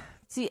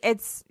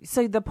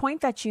 So the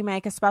point that you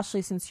make,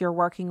 especially since you're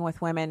working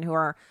with women who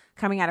are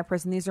coming out of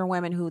prison, these are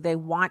women who they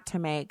want to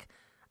make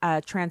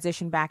a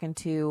transition back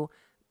into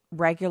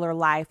regular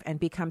life and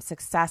become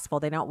successful.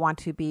 They don't want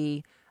to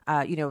be,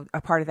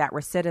 a part of that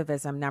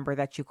recidivism number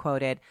that you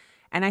quoted.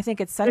 And I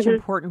think it's such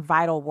important,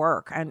 vital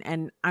work.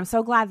 And I'm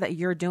so glad that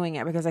you're doing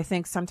it because I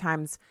think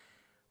sometimes,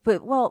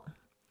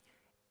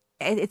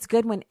 it's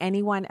good when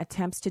anyone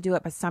attempts to do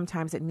it, but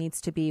sometimes it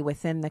needs to be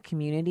within the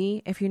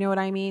community, if you know what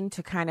I mean,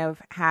 to kind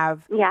of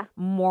have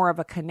more of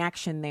a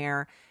connection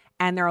there.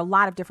 And there are a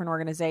lot of different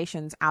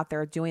organizations out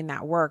there doing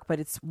that work, but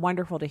it's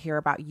wonderful to hear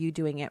about you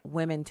doing it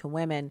women to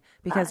women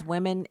because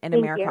women in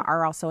America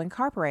are also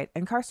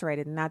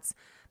incarcerated, and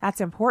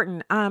that's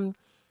important.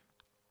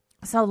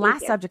 So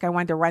last subject I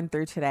wanted to run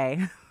through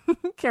today,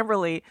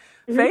 Kimberly,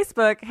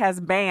 Facebook has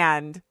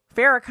banned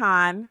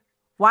Farrakhan.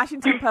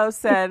 Washington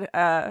Post said,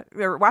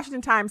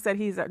 Washington Times said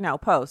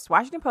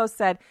Washington Post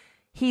said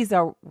he's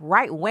a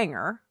right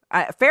winger.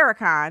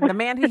 Farrakhan, the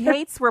man who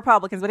hates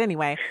Republicans, but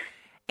anyway.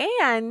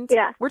 And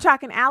we're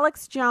talking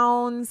Alex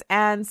Jones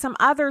and some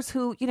others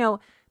who,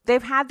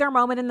 they've had their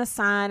moment in the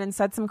sun and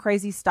said some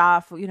crazy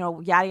stuff,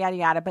 yada, yada,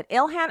 yada. But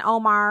Ilhan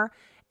Omar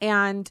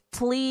and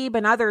Tlaib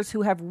and others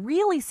who have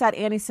really said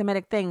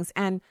anti-Semitic things,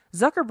 and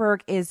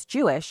Zuckerberg is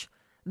Jewish,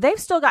 they've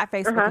still got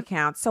Facebook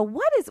accounts. So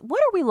what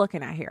are we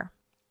looking at here?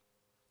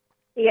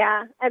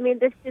 Yeah, I mean,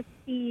 this just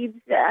feeds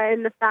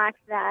in the fact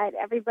that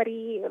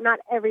everybody, not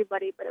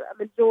everybody, but a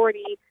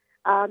majority,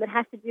 it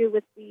has to do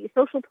with the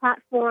social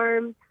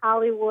platforms,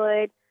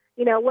 Hollywood,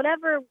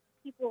 whatever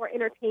people are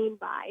entertained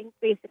by,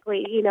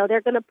 basically,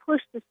 they're going to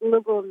push this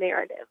liberal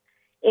narrative.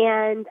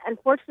 And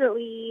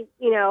unfortunately,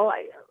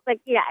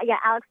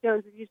 Alex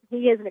Jones,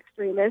 he is an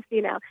extremist,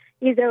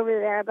 he's over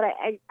there. But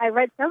I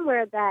read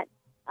somewhere that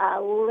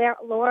Laura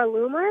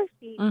Loomer,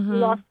 she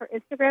lost her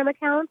Instagram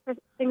account for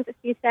things that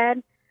she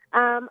said.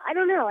 I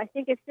don't know. I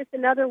think it's just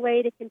another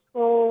way to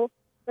control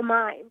the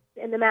minds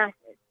and the masses,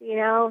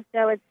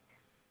 So it's,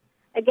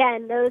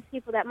 again, those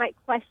people that might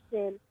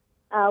question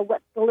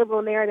what the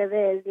liberal narrative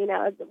is,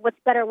 what's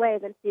better way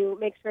than to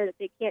make sure that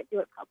they can't do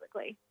it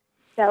publicly.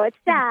 So it's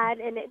sad,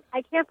 and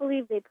I can't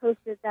believe they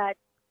posted that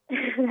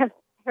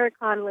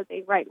Farrakhan was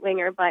a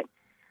right-winger, but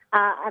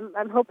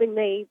I'm hoping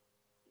they,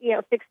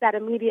 fix that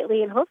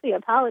immediately and hopefully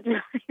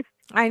apologize.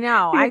 I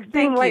know.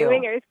 Thank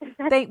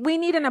you. We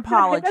need an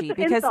apology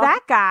because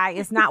that guy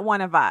is not one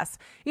of us.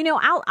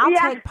 I'll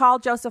take Paul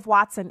Joseph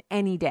Watson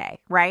any day,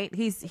 right?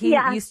 He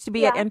used to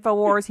be at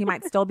InfoWars. He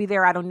might still be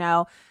there. I don't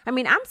know. I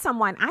mean,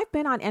 I've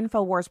been on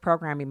InfoWars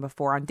programming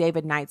before, on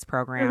David Knight's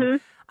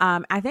program.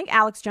 I think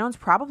Alex Jones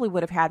probably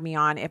would have had me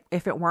on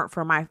if it weren't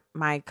for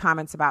my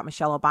comments about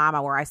Michelle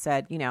Obama, where I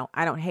said,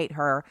 I don't hate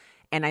her.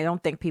 And I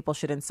don't think people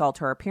should insult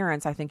her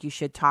appearance. I think you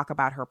should talk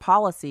about her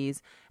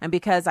policies. And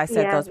because I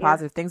said those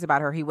positive things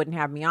about her, he wouldn't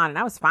have me on. And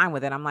I was fine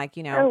with it. I'm like,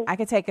 I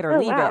could take it or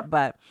leave it.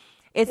 But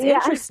it's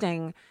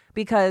interesting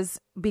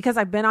because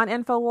I've been on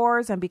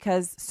InfoWars and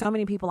because so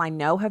many people I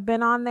know have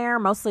been on there,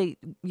 mostly,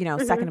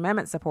 Second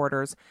Amendment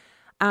supporters,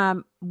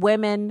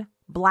 women,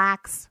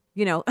 blacks,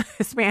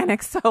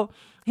 Hispanics. So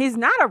he's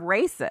not a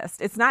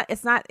racist. It's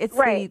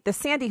the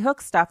Sandy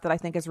Hook stuff that I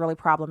think is really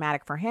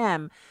problematic for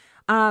him.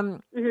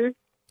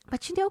 But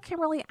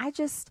Kimberly,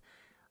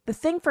 the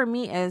thing for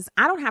me is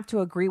I don't have to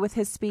agree with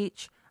his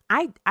speech.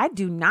 I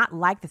do not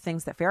like the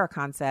things that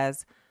Farrakhan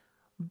says.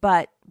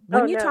 But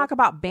when you talk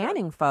about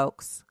banning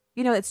folks,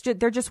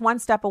 they're just one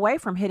step away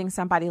from hitting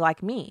somebody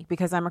like me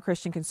because I'm a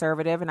Christian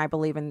conservative and I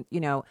believe in,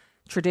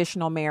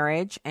 traditional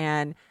marriage.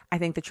 And I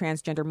think the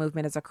transgender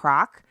movement is a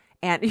crock.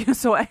 And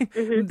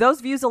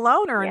those views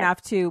alone are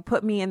enough to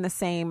put me in the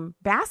same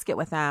basket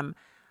with them.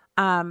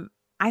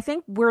 I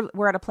think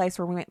we're at a place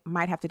where we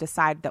might have to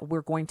decide that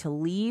we're going to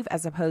leave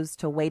as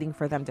opposed to waiting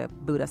for them to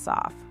boot us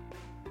off.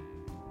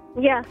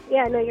 Yeah,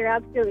 no, you're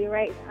absolutely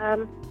right.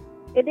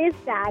 It is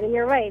sad, and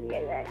you're right.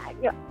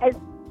 As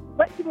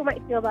what people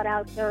might feel about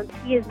Alex Jones,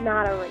 he is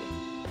not a race.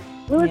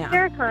 Louis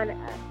Farrakhan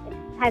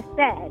has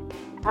said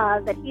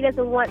that he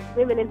doesn't want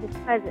women in his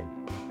presence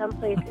in some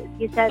places.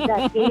 He said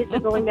that gays are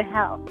going to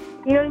hell.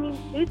 You know what I mean?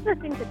 These are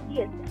things that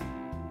he has said.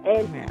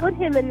 And put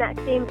him in that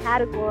same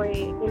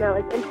category,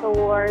 as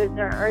InfoWars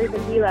or even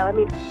Velo. I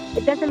mean,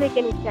 it doesn't make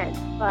any sense.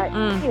 But,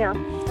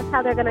 that's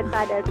how they're going to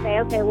try to say,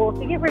 okay, well, if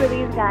we get rid of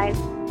these guys,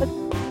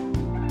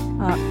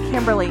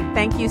 Kimberly,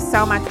 thank you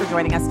so much for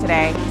joining us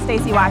today.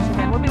 Stacey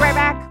Washington, we'll be right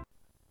back.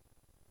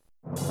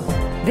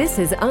 This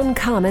is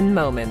Uncommon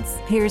Moments.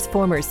 Here's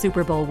former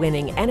Super Bowl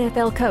winning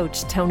NFL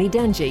coach Tony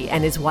Dungy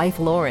and his wife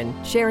Lauren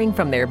sharing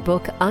from their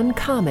book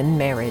Uncommon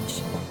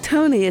Marriage.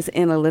 Tony is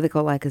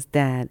analytical like his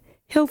dad.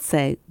 He'll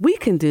say, we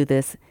can do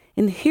this,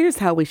 and here's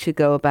how we should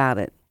go about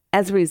it.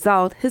 As a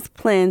result, his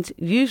plans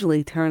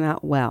usually turn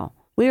out well.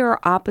 We are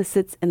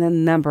opposites in a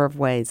number of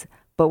ways,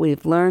 but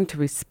we've learned to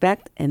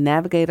respect and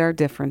navigate our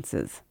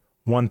differences.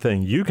 One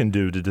thing you can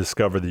do to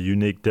discover the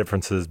unique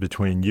differences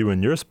between you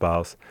and your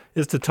spouse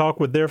is to talk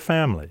with their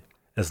family.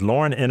 As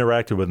Lauren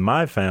interacted with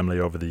my family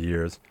over the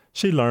years,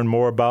 she learned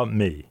more about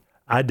me.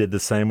 I did the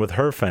same with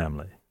her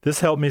family.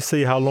 This helped me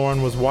see how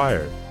Lauren was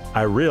wired.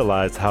 I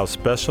realized how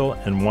special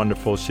and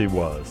wonderful she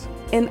was.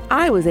 And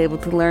I was able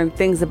to learn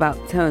things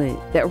about Tony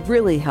that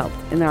really helped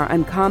in our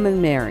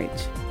uncommon marriage.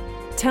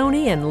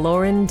 Tony and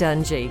Lauren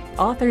Dungy,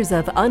 authors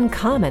of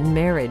Uncommon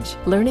Marriage,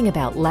 learning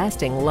about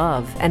lasting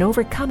love and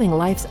overcoming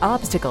life's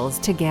obstacles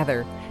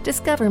together.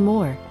 Discover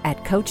more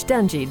at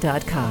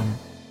CoachDungy.com.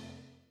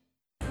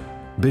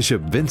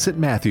 Bishop Vincent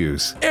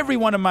Matthews. Every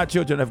one of my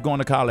children have gone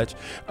to college,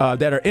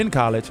 that are in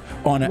college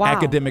on an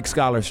academic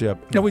scholarship.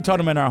 We taught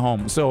them in our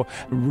home. So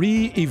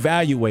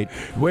reevaluate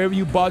wherever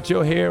you bought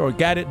your hair or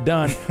got it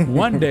done.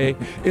 One day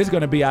it's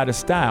going to be out of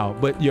style,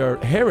 but your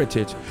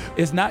heritage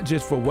is not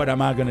just for what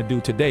am I going to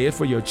do today. It's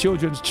for your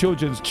children's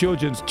children's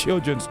children's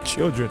children's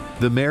children.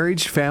 The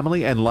Marriage,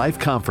 Family, and Life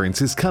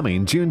Conference is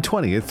coming June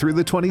 20th through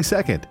the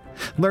 22nd.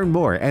 Learn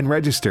more and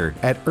register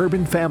at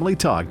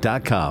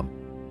urbanfamilytalk.com.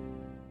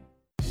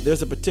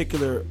 There's a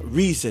particular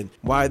reason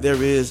why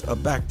there is a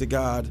Back to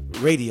God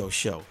radio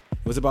show. It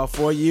was about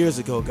 4 years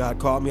ago, God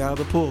called me out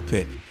of the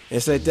pulpit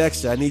and said,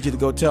 Dexter, I need you to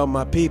go tell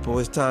my people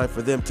it's time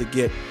for them to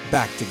get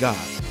back to God,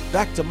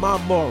 back to my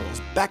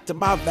morals, back to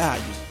my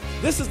values.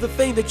 This is the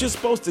thing that you're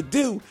supposed to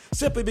do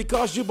simply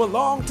because you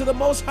belong to the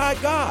Most High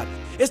God.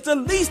 It's the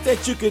least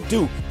that you can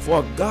do for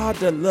a God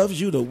that loves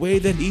you the way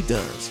that He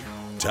does.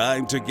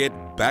 Time to get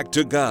back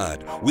to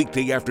God.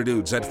 Weekday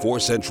afternoons at 4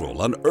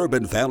 Central on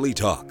Urban Family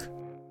Talk.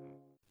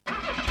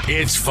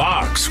 It's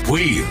Fox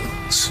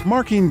Wheels.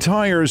 Marking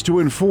tires to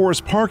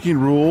enforce parking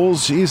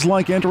rules is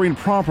like entering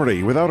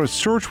property without a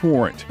search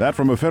warrant. That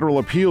from a federal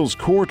appeals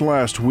court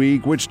last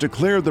week, which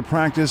declared the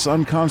practice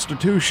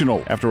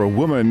unconstitutional after a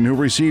woman who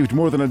received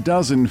more than a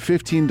dozen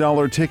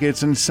 $15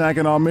 tickets in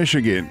Saginaw,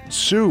 Michigan,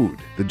 sued.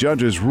 The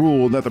judges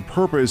ruled that the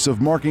purpose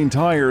of marking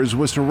tires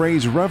was to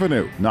raise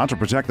revenue, not to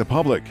protect the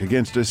public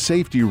against a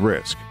safety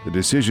risk. The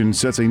decision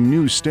sets a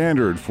new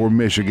standard for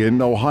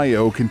Michigan,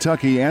 Ohio,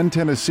 Kentucky, and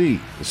Tennessee,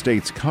 the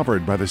states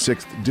covered by the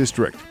 6th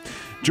District.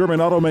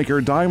 German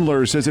automaker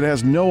Daimler says it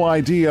has no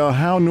idea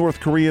how North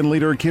Korean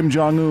leader Kim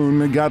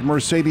Jong-un got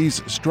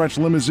Mercedes stretch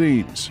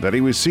limousines that he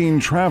was seen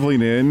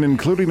traveling in,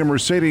 including a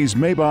Mercedes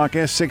Maybach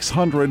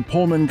S600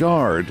 Pullman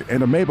Guard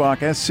and a Maybach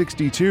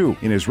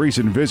S62 in his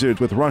recent visit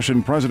with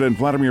Russian President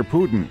Vladimir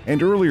Putin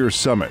and earlier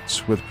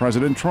summits with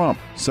President Trump.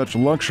 Such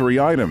luxury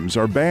items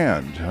are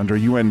banned under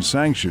UN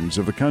sanctions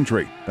of the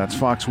country. That's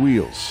Fox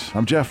Wheels.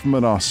 I'm Jeff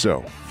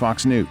Manasso,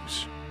 Fox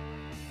News.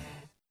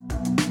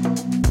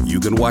 You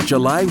can watch a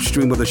live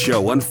stream of the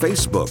show on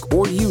Facebook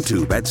or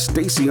YouTube at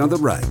Stacey on the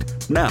Right.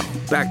 Now,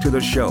 back to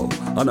the show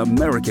on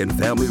American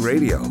Family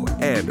Radio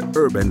and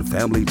Urban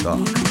Family Talk.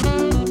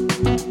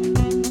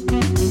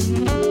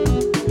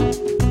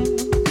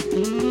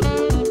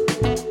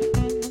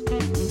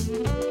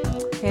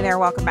 Hey there,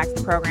 welcome back to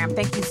the program.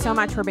 Thank you so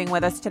much for being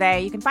with us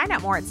today. You can find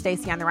out more at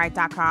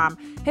StaceyOnTheRight.com.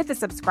 Hit the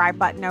subscribe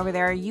button over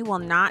there. You will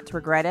not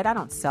regret it. I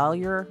don't sell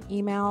your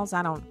emails.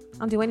 I don't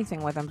do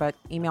anything with them, but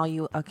email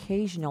you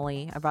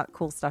occasionally about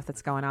cool stuff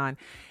that's going on.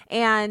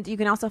 And you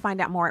can also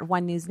find out more at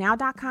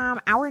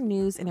onenewsnow.com, our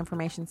news and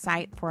information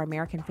site for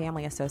American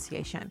Family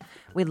Association.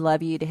 We'd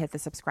love you to hit the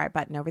subscribe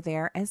button over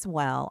there as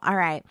well. All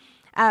right.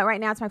 Right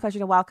now, it's my pleasure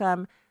to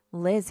welcome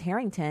Liz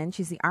Harrington.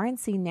 She's the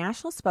RNC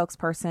National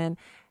Spokesperson.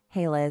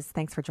 Hey, Liz,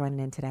 thanks for joining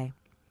in today.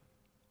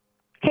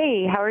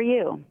 Hey, how are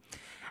you?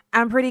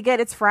 I'm pretty good.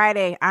 It's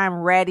Friday. I'm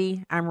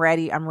ready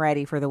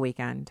for the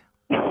weekend.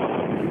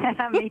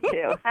 Me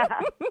too.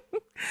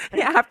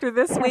 Yeah, after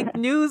this week,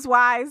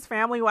 news-wise,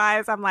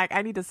 family-wise, I'm like,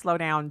 I need to slow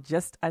down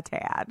just a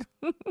tad.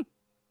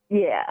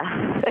 Yeah.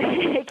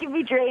 It can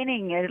be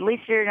draining. At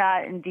least you're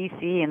not in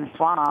D.C. in the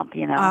swamp,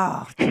 you know.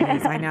 Oh,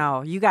 geez, I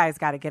know. You guys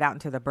got to get out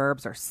into the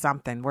burbs or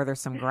something where there's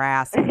some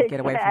grass and get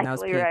away from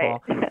those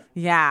people. Right.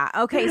 Yeah.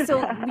 Okay,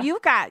 so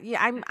you've got,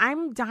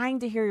 I'm dying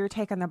to hear your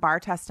take on the Barr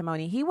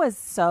testimony. He was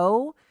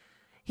so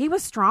he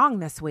was strong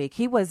this week.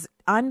 He was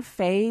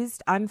unfazed,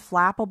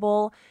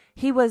 unflappable.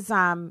 He was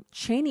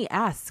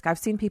Cheney-esque. I've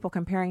seen people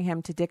comparing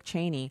him to Dick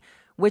Cheney,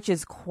 which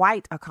is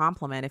quite a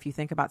compliment if you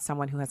think about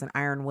someone who has an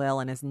iron will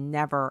and is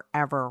never,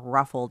 ever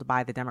ruffled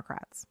by the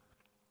Democrats.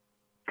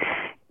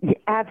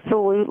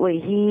 Absolutely.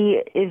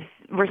 He is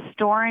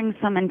restoring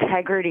some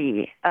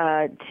integrity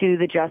to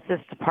the Justice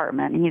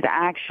Department. He's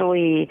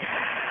actually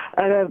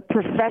a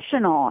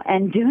professional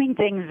and doing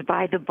things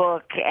by the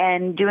book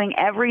and doing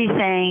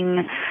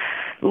everything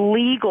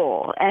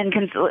legal and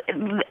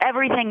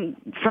everything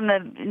from the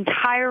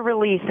entire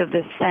release of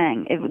this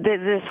thing.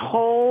 This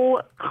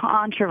whole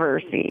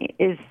controversy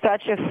is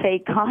such a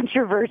fake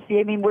controversy.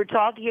 I mean, we're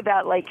talking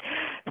about like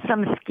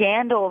some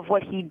scandal of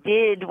what he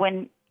did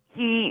when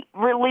he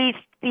released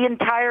the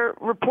entire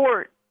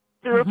report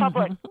to the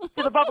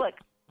public.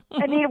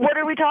 I mean, what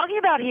are we talking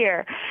about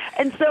here?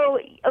 And so,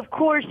 of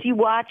course, you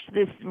watch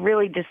this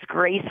really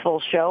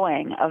disgraceful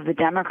showing of the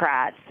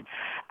Democrats.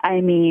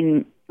 I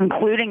mean,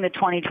 including the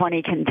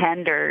 2020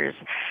 contenders,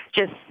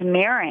 just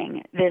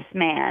smearing this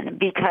man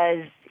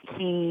because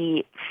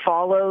he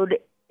followed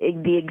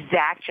the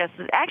exact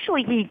justice.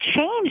 Actually, he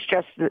changed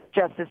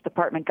Justice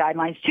Department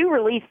guidelines to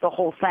release the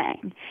whole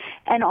thing,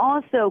 and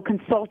also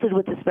consulted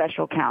with the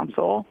special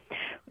counsel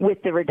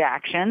with the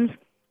redactions,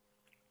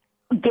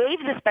 gave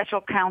the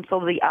special counsel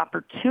the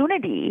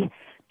opportunity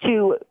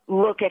to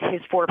look at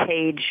his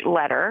 4-page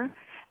letter.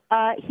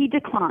 He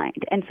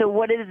declined. And so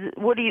what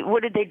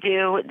did they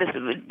do?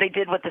 They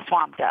did what the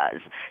swamp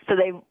does. So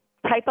they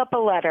type up a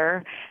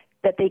letter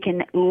that they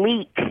can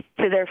leak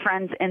to their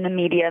friends in the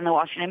media and the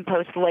Washington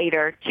Post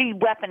later to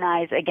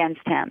weaponize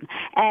against him.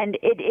 And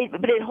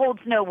but it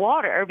holds no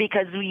water,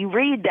 because when you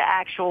read the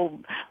actual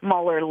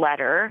Mueller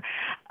letter,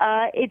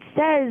 it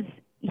says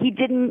he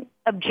didn't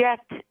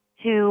object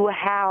to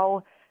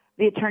how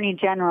the Attorney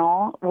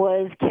General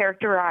was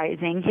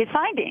characterizing his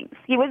findings.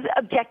 He was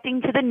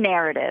objecting to the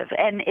narrative.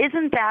 And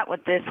isn't that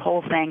what this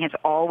whole thing has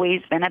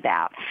always been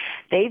about?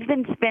 They've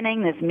been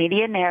spinning this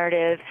media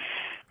narrative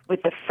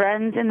with the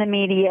friends in the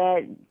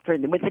media,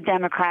 with the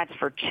Democrats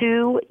for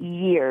 2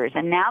 years.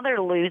 And now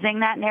they're losing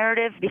that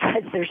narrative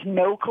because there's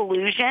no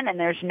collusion and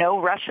there's no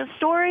Russia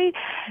story.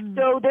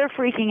 So they're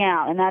freaking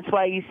out. And that's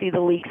why you see the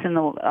leaks in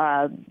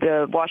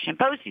the Washington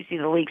Post. You see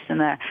the leaks in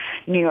the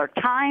New York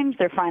Times.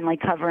 They're finally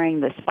covering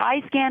the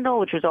spy scandal,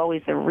 which was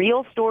always the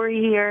real story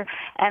here.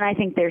 And I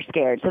think they're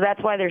scared. So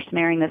that's why they're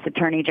smearing this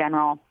Attorney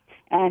General.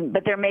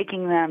 But they're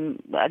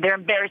they're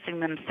embarrassing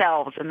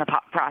themselves in the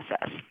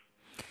process.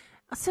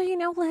 So,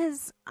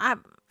 Liz,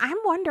 I'm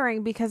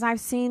wondering, because I've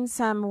seen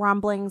some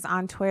rumblings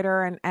on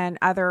Twitter and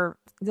other,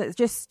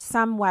 just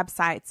some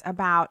websites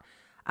about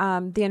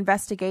the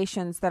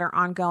investigations that are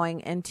ongoing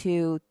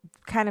into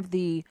kind of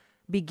the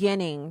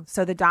beginning.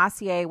 So the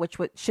dossier, which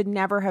should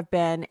never have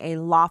been a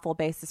lawful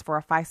basis for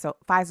a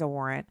FISA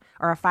warrant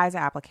or a FISA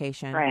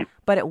application, right,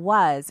 but it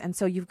was. And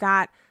so you've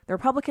got the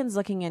Republicans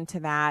looking into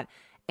that.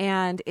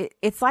 And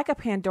it's like a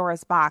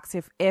Pandora's box.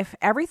 If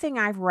everything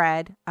I've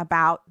read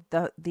about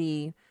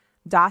the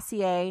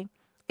dossier,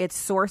 its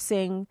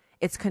sourcing,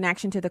 its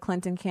connection to the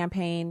Clinton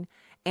campaign,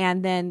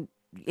 and then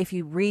if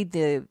you read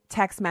the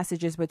text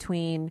messages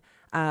between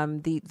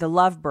the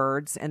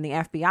lovebirds and the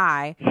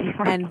FBI,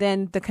 and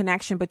then the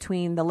connection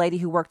between the lady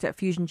who worked at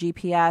Fusion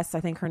GPS,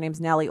 I think her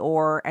name's Nellie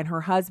Orr, and her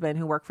husband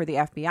who worked for the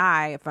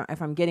FBI,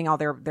 if I'm getting all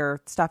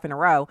their stuff in a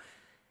row,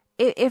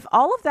 if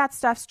all of that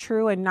stuff's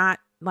true and not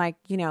like,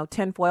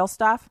 tinfoil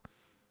stuff,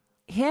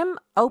 him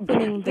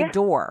opening the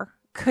door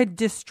could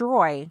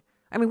destroy.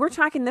 I mean, we're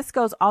talking, this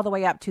goes all the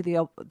way up to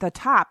the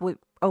top.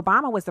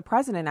 Obama was the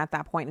president at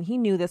that point, and he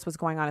knew this was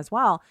going on as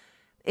well.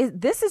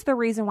 This is the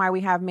reason why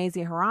we have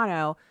Mazie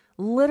Hirono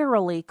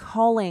literally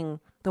calling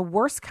the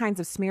worst kinds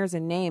of smears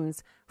and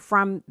names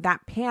from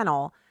that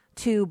panel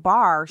to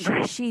Barr.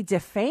 She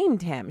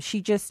defamed him.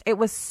 It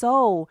was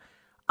so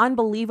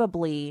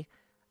unbelievably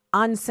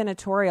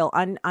unsenatorial,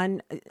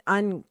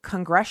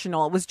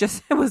 uncongressional.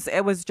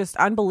 It was just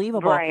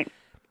unbelievable. Right.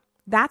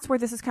 That's where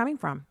this is coming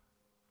from.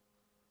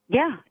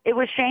 Yeah, it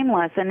was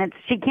shameless, and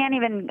she can't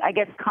even, I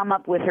guess, come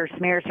up with her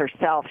smears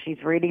herself. She's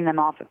reading them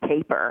off of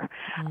paper,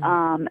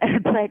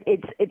 but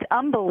it's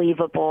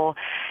unbelievable.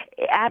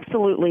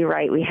 Absolutely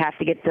right. We have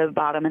to get to the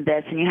bottom of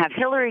this. And you have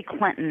Hillary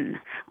Clinton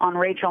on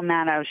Rachel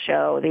Maddow's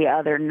show the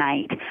other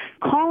night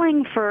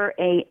calling for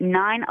a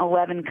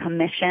 9/11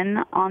 commission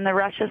on the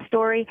Russia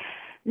story.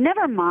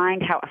 Never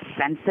mind how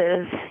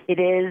offensive it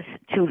is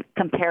to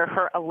compare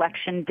her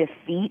election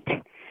defeat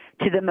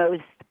to the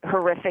most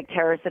horrific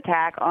terrorist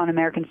attack on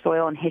American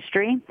soil in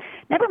history.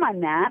 Never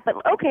mind that, but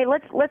okay,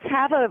 let's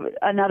have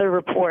another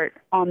report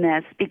on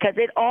this, because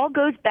it all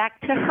goes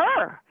back to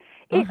her.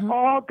 It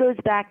all goes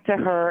back to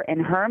her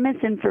and her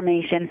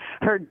misinformation,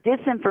 her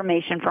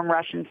disinformation from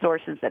Russian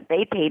sources that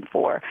they paid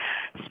for,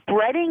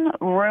 spreading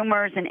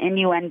rumors and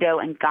innuendo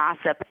and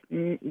gossip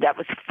that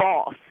was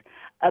false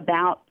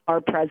about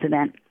our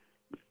president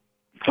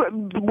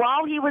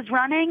while he was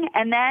running,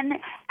 and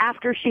then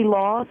after she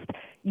lost,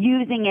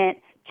 using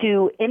it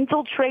to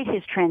infiltrate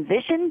his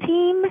transition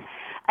team.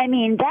 I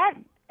mean,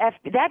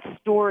 that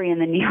story in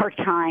the New York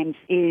Times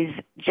is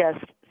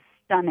just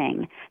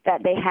stunning,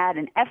 that they had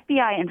an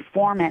FBI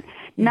informant,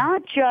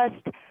 not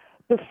just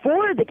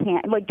before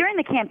during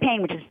the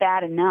campaign, which is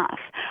bad enough,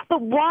 but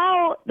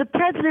while the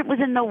president was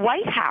in the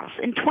White House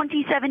in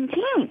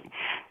 2017.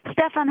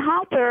 Stefan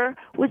Halper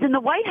was in the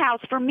White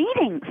House for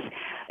meetings.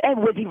 And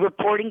was he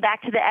reporting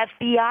back to the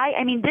FBI?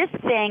 I mean, this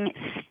thing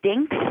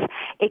stinks.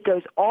 It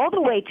goes all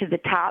the way to the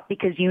top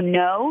because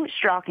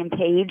Strzok and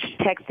Page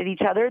texted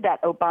each other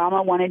that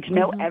Obama wanted to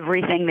know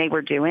everything they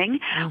were doing.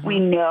 We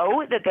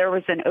know that there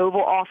was an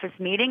Oval Office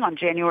meeting on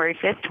January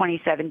 5th,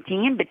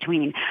 2017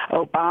 between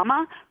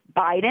Obama,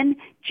 Biden,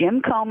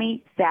 Jim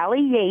Comey, Sally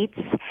Yates,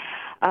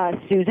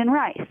 Susan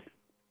Rice.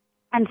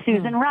 And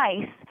Susan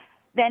Rice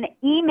then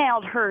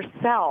emailed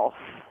herself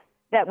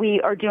that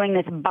we are doing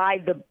this by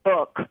the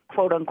book,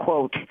 quote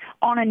unquote,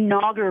 on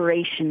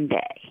Inauguration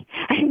Day.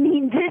 I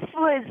mean, this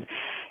is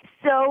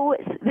so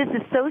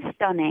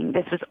stunning.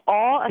 This was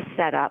all a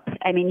setup.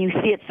 I mean, you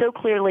see it so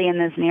clearly in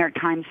this New York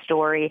Times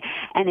story,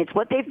 and it's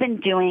what they've been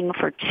doing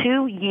for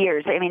 2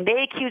 years. I mean,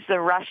 they accuse the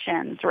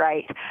Russians,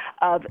 right,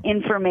 of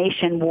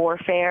information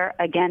warfare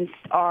against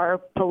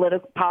our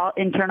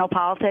internal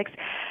politics.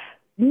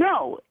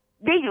 No,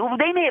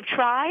 they may have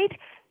tried,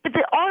 but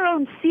our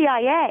own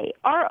CIA,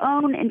 our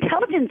own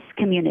intelligence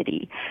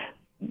community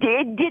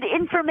did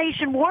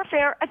information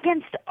warfare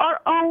against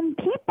our own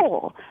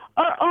people,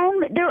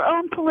 their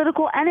own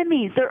political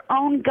enemies, their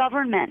own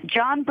government.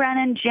 John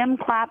Brennan, Jim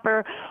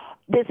Clapper,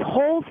 this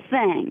whole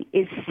thing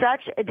is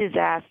such a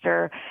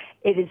disaster.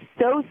 It is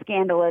so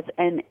scandalous,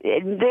 and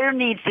there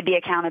needs to be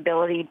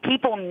accountability.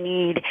 People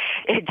need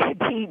it to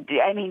be,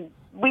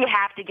 we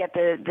have to get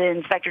the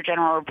Inspector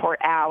General report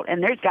out,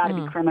 and there's got to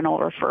be criminal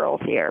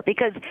referrals here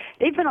because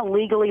they've been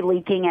illegally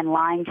leaking and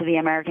lying to the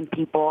American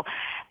people,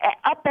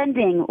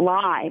 upending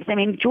lives. I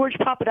mean, George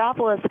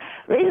Papadopoulos,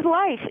 his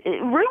life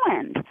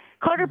ruined.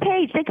 Carter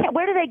Page,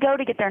 where do they go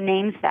to get their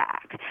names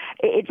back?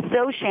 It's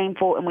so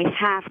shameful, and we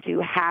have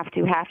to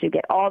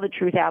get all the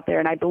truth out there,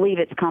 and I believe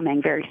it's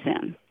coming very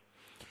soon.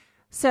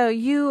 So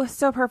you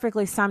so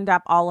perfectly summed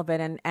up all of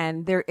it,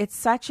 and it's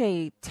such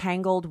a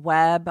tangled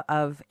web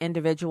of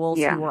individuals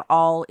who are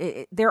all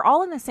they're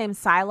all in the same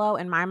silo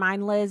in my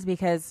mind, Liz,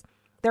 because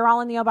they're all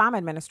in the Obama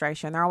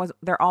administration.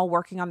 They're all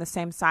working on the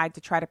same side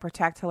to try to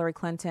protect Hillary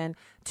Clinton,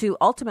 to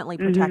ultimately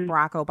protect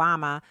Barack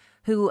Obama,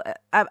 who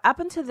up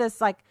until this,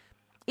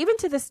 even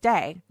to this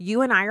day,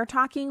 you and I are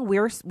talking.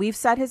 We've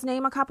said his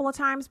name a couple of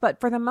times, but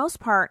for the most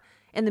part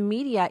in the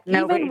media,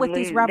 even with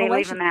these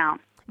revelations, they leave him out.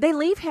 They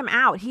leave him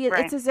out.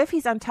 It's as if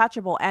he's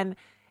untouchable. And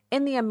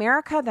in the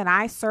America that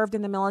I served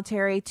in the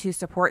military to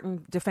support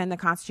and defend the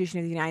Constitution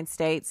of the United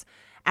States,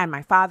 and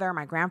my father,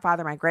 my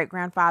grandfather, my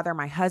great-grandfather,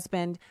 my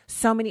husband,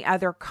 so many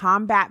other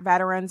combat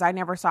veterans. I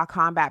never saw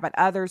combat, but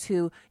others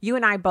who you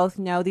and I both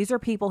know. These are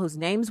people whose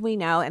names we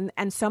know,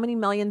 and so many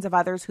millions of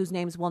others whose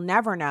names we'll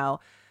never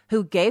know,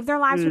 who gave their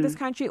lives for this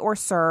country or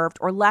served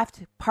or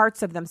left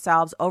parts of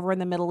themselves over in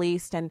the Middle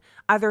East and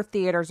other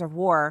theaters of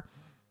war.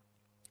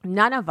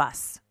 None of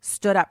us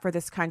stood up for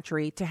this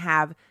country to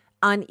have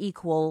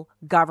unequal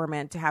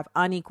government, to have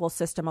unequal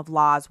system of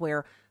laws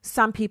where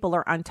some people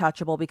are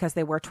untouchable because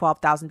they wear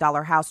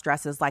 $12,000 house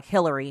dresses like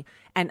Hillary,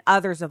 and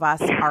others of us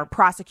are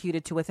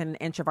prosecuted to within an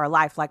inch of our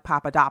life like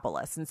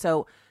Papadopoulos. And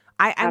so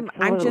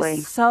I'm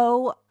just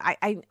so,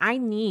 I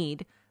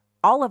need,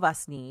 all of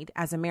us need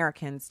as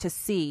Americans to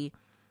see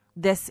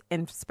this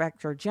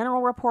Inspector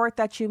General report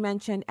that you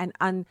mentioned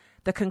and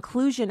the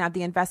conclusion of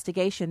the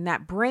investigation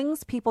that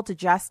brings people to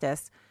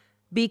justice,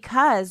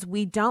 because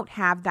we don't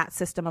have that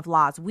system of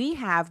laws. We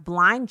have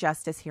blind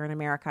justice here in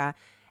America.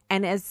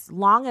 And as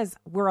long as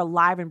we're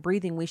alive and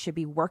breathing, we should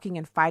be working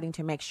and fighting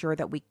to make sure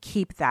that we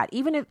keep that.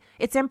 Even if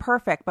it's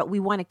imperfect, but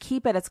we want to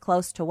keep it as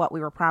close to what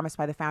we were promised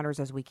by the founders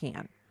as we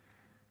can.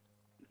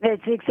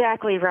 That's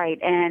exactly right.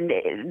 And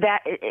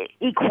that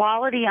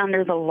equality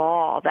under the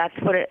law, that's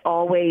what it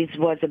always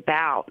was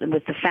about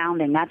with the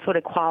founding. That's what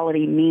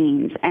equality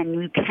means. And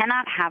you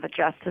cannot have a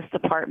Justice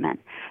Department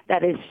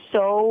that is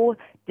so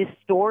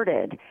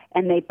distorted,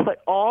 and they put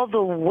all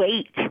the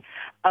weight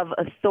of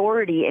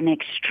authority and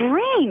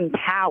extreme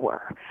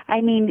power. I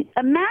mean,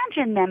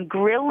 imagine them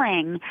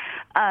grilling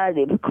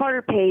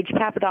Carter Page,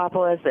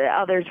 Papadopoulos,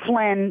 others,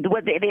 Flynn,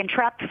 they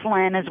entrapped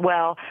Flynn as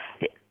well.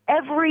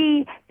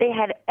 They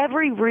had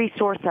every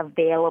resource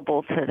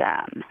available to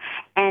them,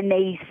 and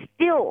they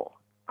still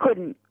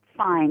couldn't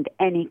find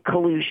any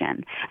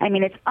collusion. I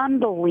mean, it's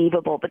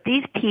unbelievable. But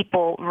these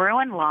people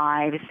ruin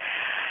lives.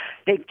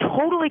 They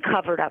totally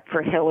covered up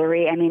for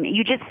Hillary. I mean,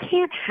 you just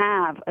can't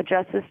have a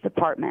Justice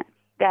Department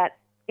that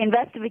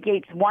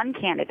investigates one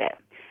candidate,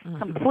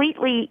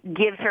 completely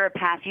gives her a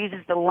pass, uses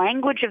the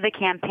language of the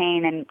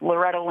campaign and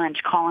Loretta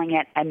Lynch calling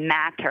it a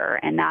matter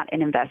and not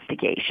an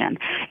investigation,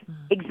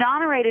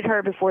 exonerated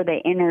her before they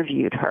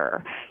interviewed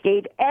her,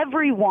 gave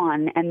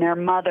everyone and their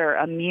mother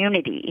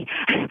immunity,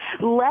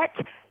 let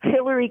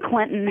Hillary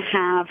Clinton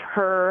have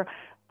her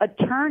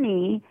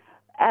attorney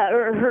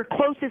or her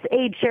closest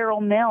aide,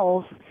 Cheryl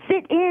Mills,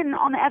 sit in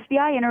on the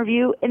FBI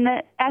interview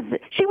as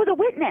she was a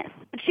witness.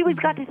 She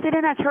got to sit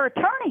in as her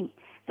attorney.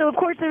 So, of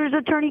course, there was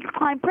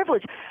attorney-client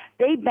privilege.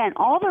 They bent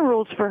all the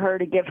rules for her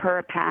to give her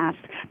a pass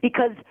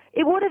because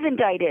it would have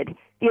indicted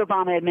the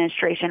Obama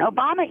administration.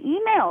 Obama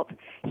emailed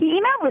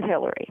with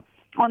Hillary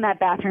on that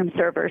bathroom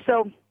server.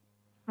 So,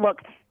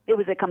 look, it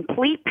was a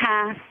complete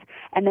pass,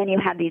 and then you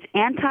had these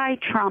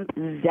anti-Trump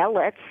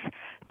zealots,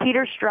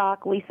 Peter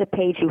Strzok, Lisa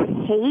Page, who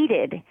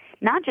hated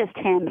not just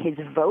him, his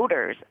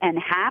voters, and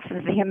half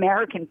of the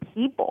American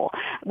people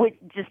with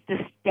just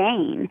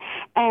disdain.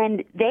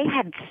 And they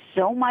had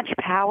so much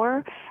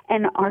power,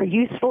 and our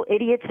useful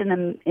idiots in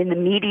the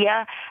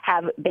media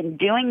have been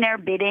doing their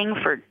bidding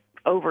for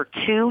over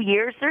 2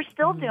 years. They're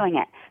still doing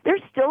it. They're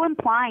still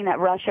implying that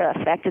Russia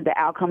affected the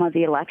outcome of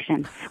the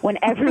election when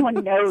everyone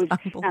knows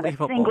not a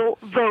single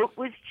vote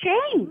was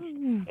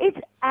changed. It's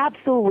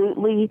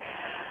absolutely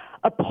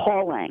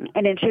appalling,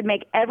 and it should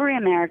make every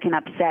American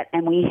upset,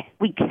 and we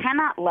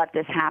cannot let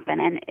this happen.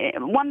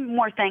 And one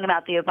more thing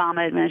about the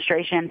Obama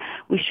administration,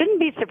 we shouldn't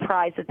be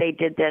surprised that they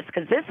did this,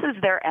 because this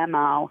is their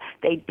MO.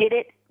 They did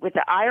it with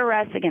the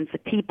IRS against the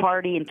Tea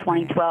Party in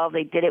 2012.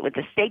 They did it with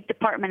the State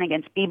Department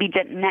against Bibi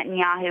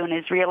Netanyahu in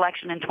his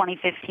reelection in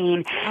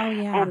 2015.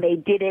 And they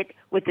did it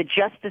with the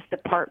Justice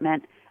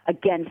Department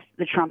against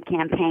the Trump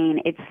campaign.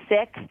 It's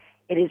sick.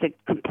 It is a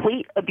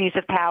complete abuse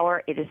of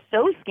power. It is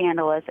so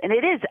scandalous, and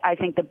it is, I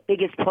think, the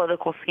biggest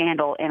political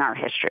scandal in our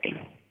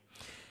history.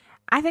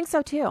 I think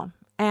so, too.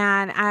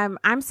 And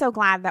I'm so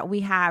glad that we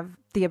have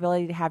the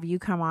ability to have you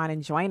come on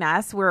and join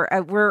us.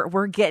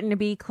 We're getting to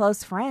be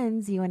close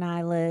friends, you and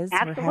I, Liz.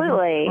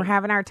 Absolutely. We're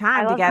having our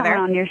time I love together.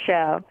 Coming on your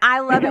show. I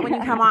love it when you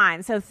come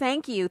on. So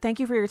thank you. Thank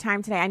you for your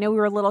time today. I know we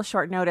were a little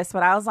short notice,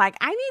 but I was like,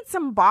 I need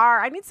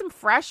some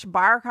fresh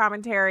bar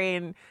commentary,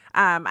 and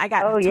I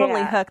got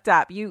totally hooked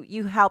up.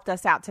 You helped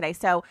us out today.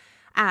 So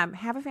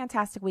have a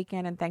fantastic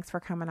weekend, and thanks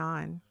for coming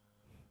on.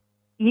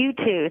 You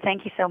too.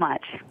 Thank you so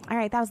much. All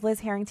right. That was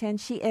Liz Harrington.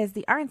 She is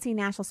the RNC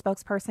national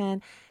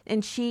spokesperson,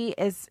 and she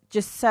is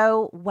just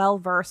so well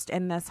versed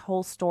in this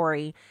whole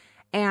story.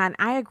 And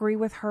I agree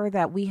with her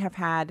that we have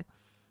had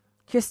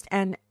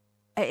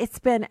it's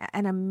been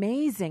an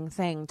amazing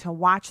thing to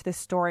watch this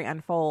story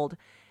unfold.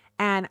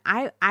 And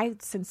I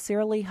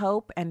sincerely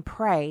hope and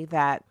pray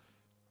that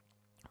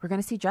we're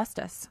going to see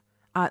justice.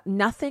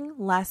 Nothing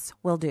less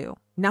will do.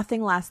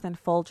 Nothing less than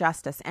full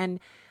justice. And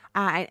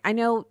I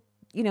know,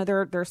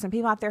 there's some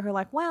people out there who are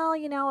like, well,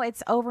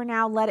 it's over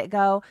now, let it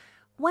go.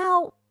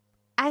 Well,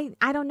 I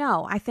don't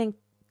know. I think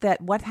that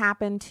what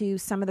happened to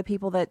some of the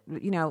people that,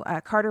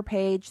 Carter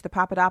Page, the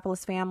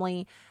Papadopoulos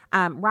family,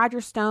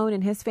 Roger Stone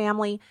and his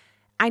family,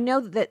 I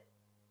know that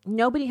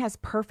nobody has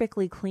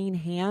perfectly clean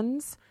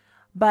hands,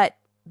 but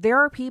there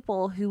are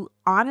people who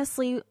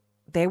honestly,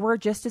 they were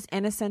just as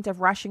innocent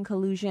of Russian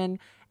collusion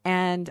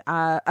and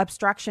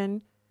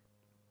obstruction,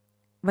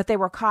 but they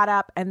were caught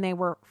up and they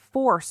were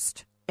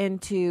forced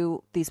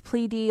into these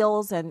plea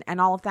deals and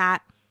all of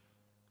that.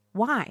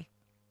 Why?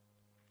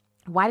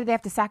 Why did they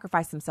have to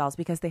sacrifice themselves?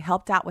 Because they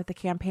helped out with the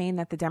campaign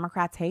that the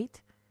Democrats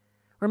hate?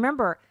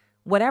 Remember,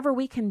 whatever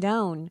we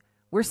condone,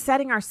 we're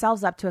setting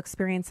ourselves up to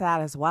experience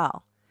that as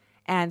well.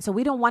 And so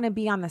we don't want to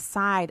be on the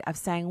side of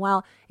saying,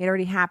 well, it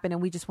already happened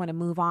and we just want to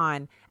move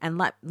on and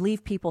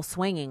leave people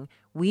swinging.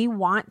 We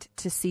want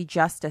to see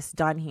justice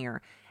done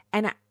here.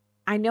 And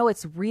I know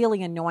it's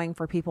really annoying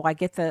for people. I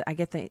get the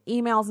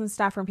emails and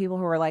stuff from people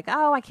who are like,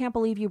 oh, I can't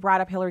believe you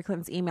brought up Hillary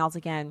Clinton's emails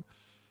again.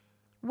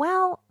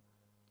 Well,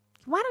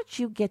 why don't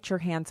you get your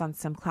hands on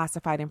some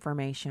classified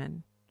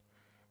information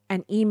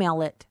and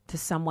email it to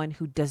someone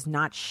who does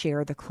not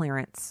share the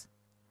clearance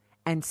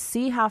and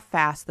see how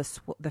fast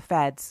the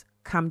feds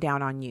come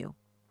down on you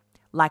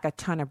like a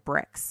ton of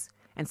bricks,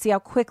 and see how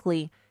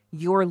quickly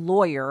your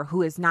lawyer,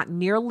 who is not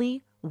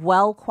nearly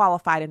well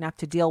qualified enough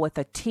to deal with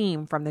a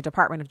team from the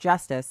Department of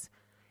Justice,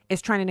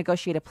 is trying to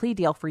negotiate a plea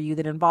deal for you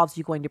that involves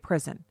you going to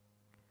prison.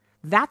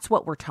 That's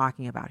what we're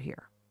talking about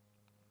here.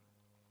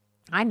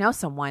 I know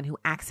someone who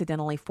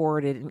accidentally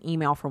forwarded an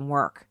email from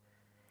work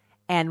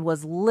and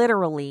was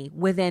literally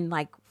within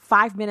like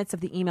 5 minutes of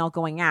the email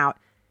going out,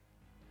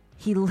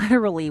 he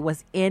literally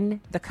was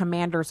in the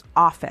commander's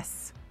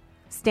office,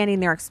 standing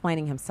there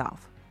explaining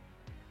himself.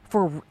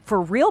 For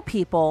real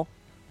people,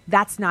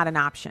 that's not an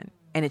option,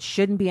 and it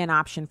shouldn't be an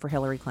option for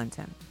Hillary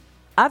Clinton.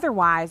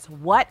 Otherwise,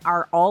 what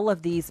are all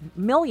of these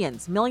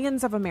millions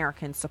of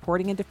Americans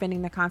supporting and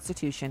defending the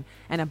Constitution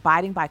and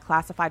abiding by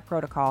classified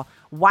protocol?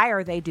 Why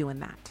are they doing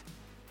that?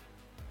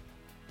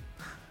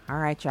 All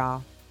right,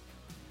 y'all.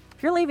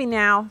 If you're leaving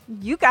now,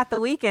 you got the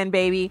weekend,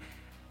 baby.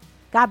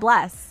 God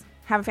bless.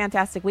 Have a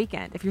fantastic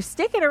weekend. If you're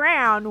sticking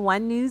around,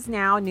 One News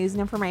Now, news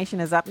and information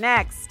is up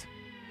next.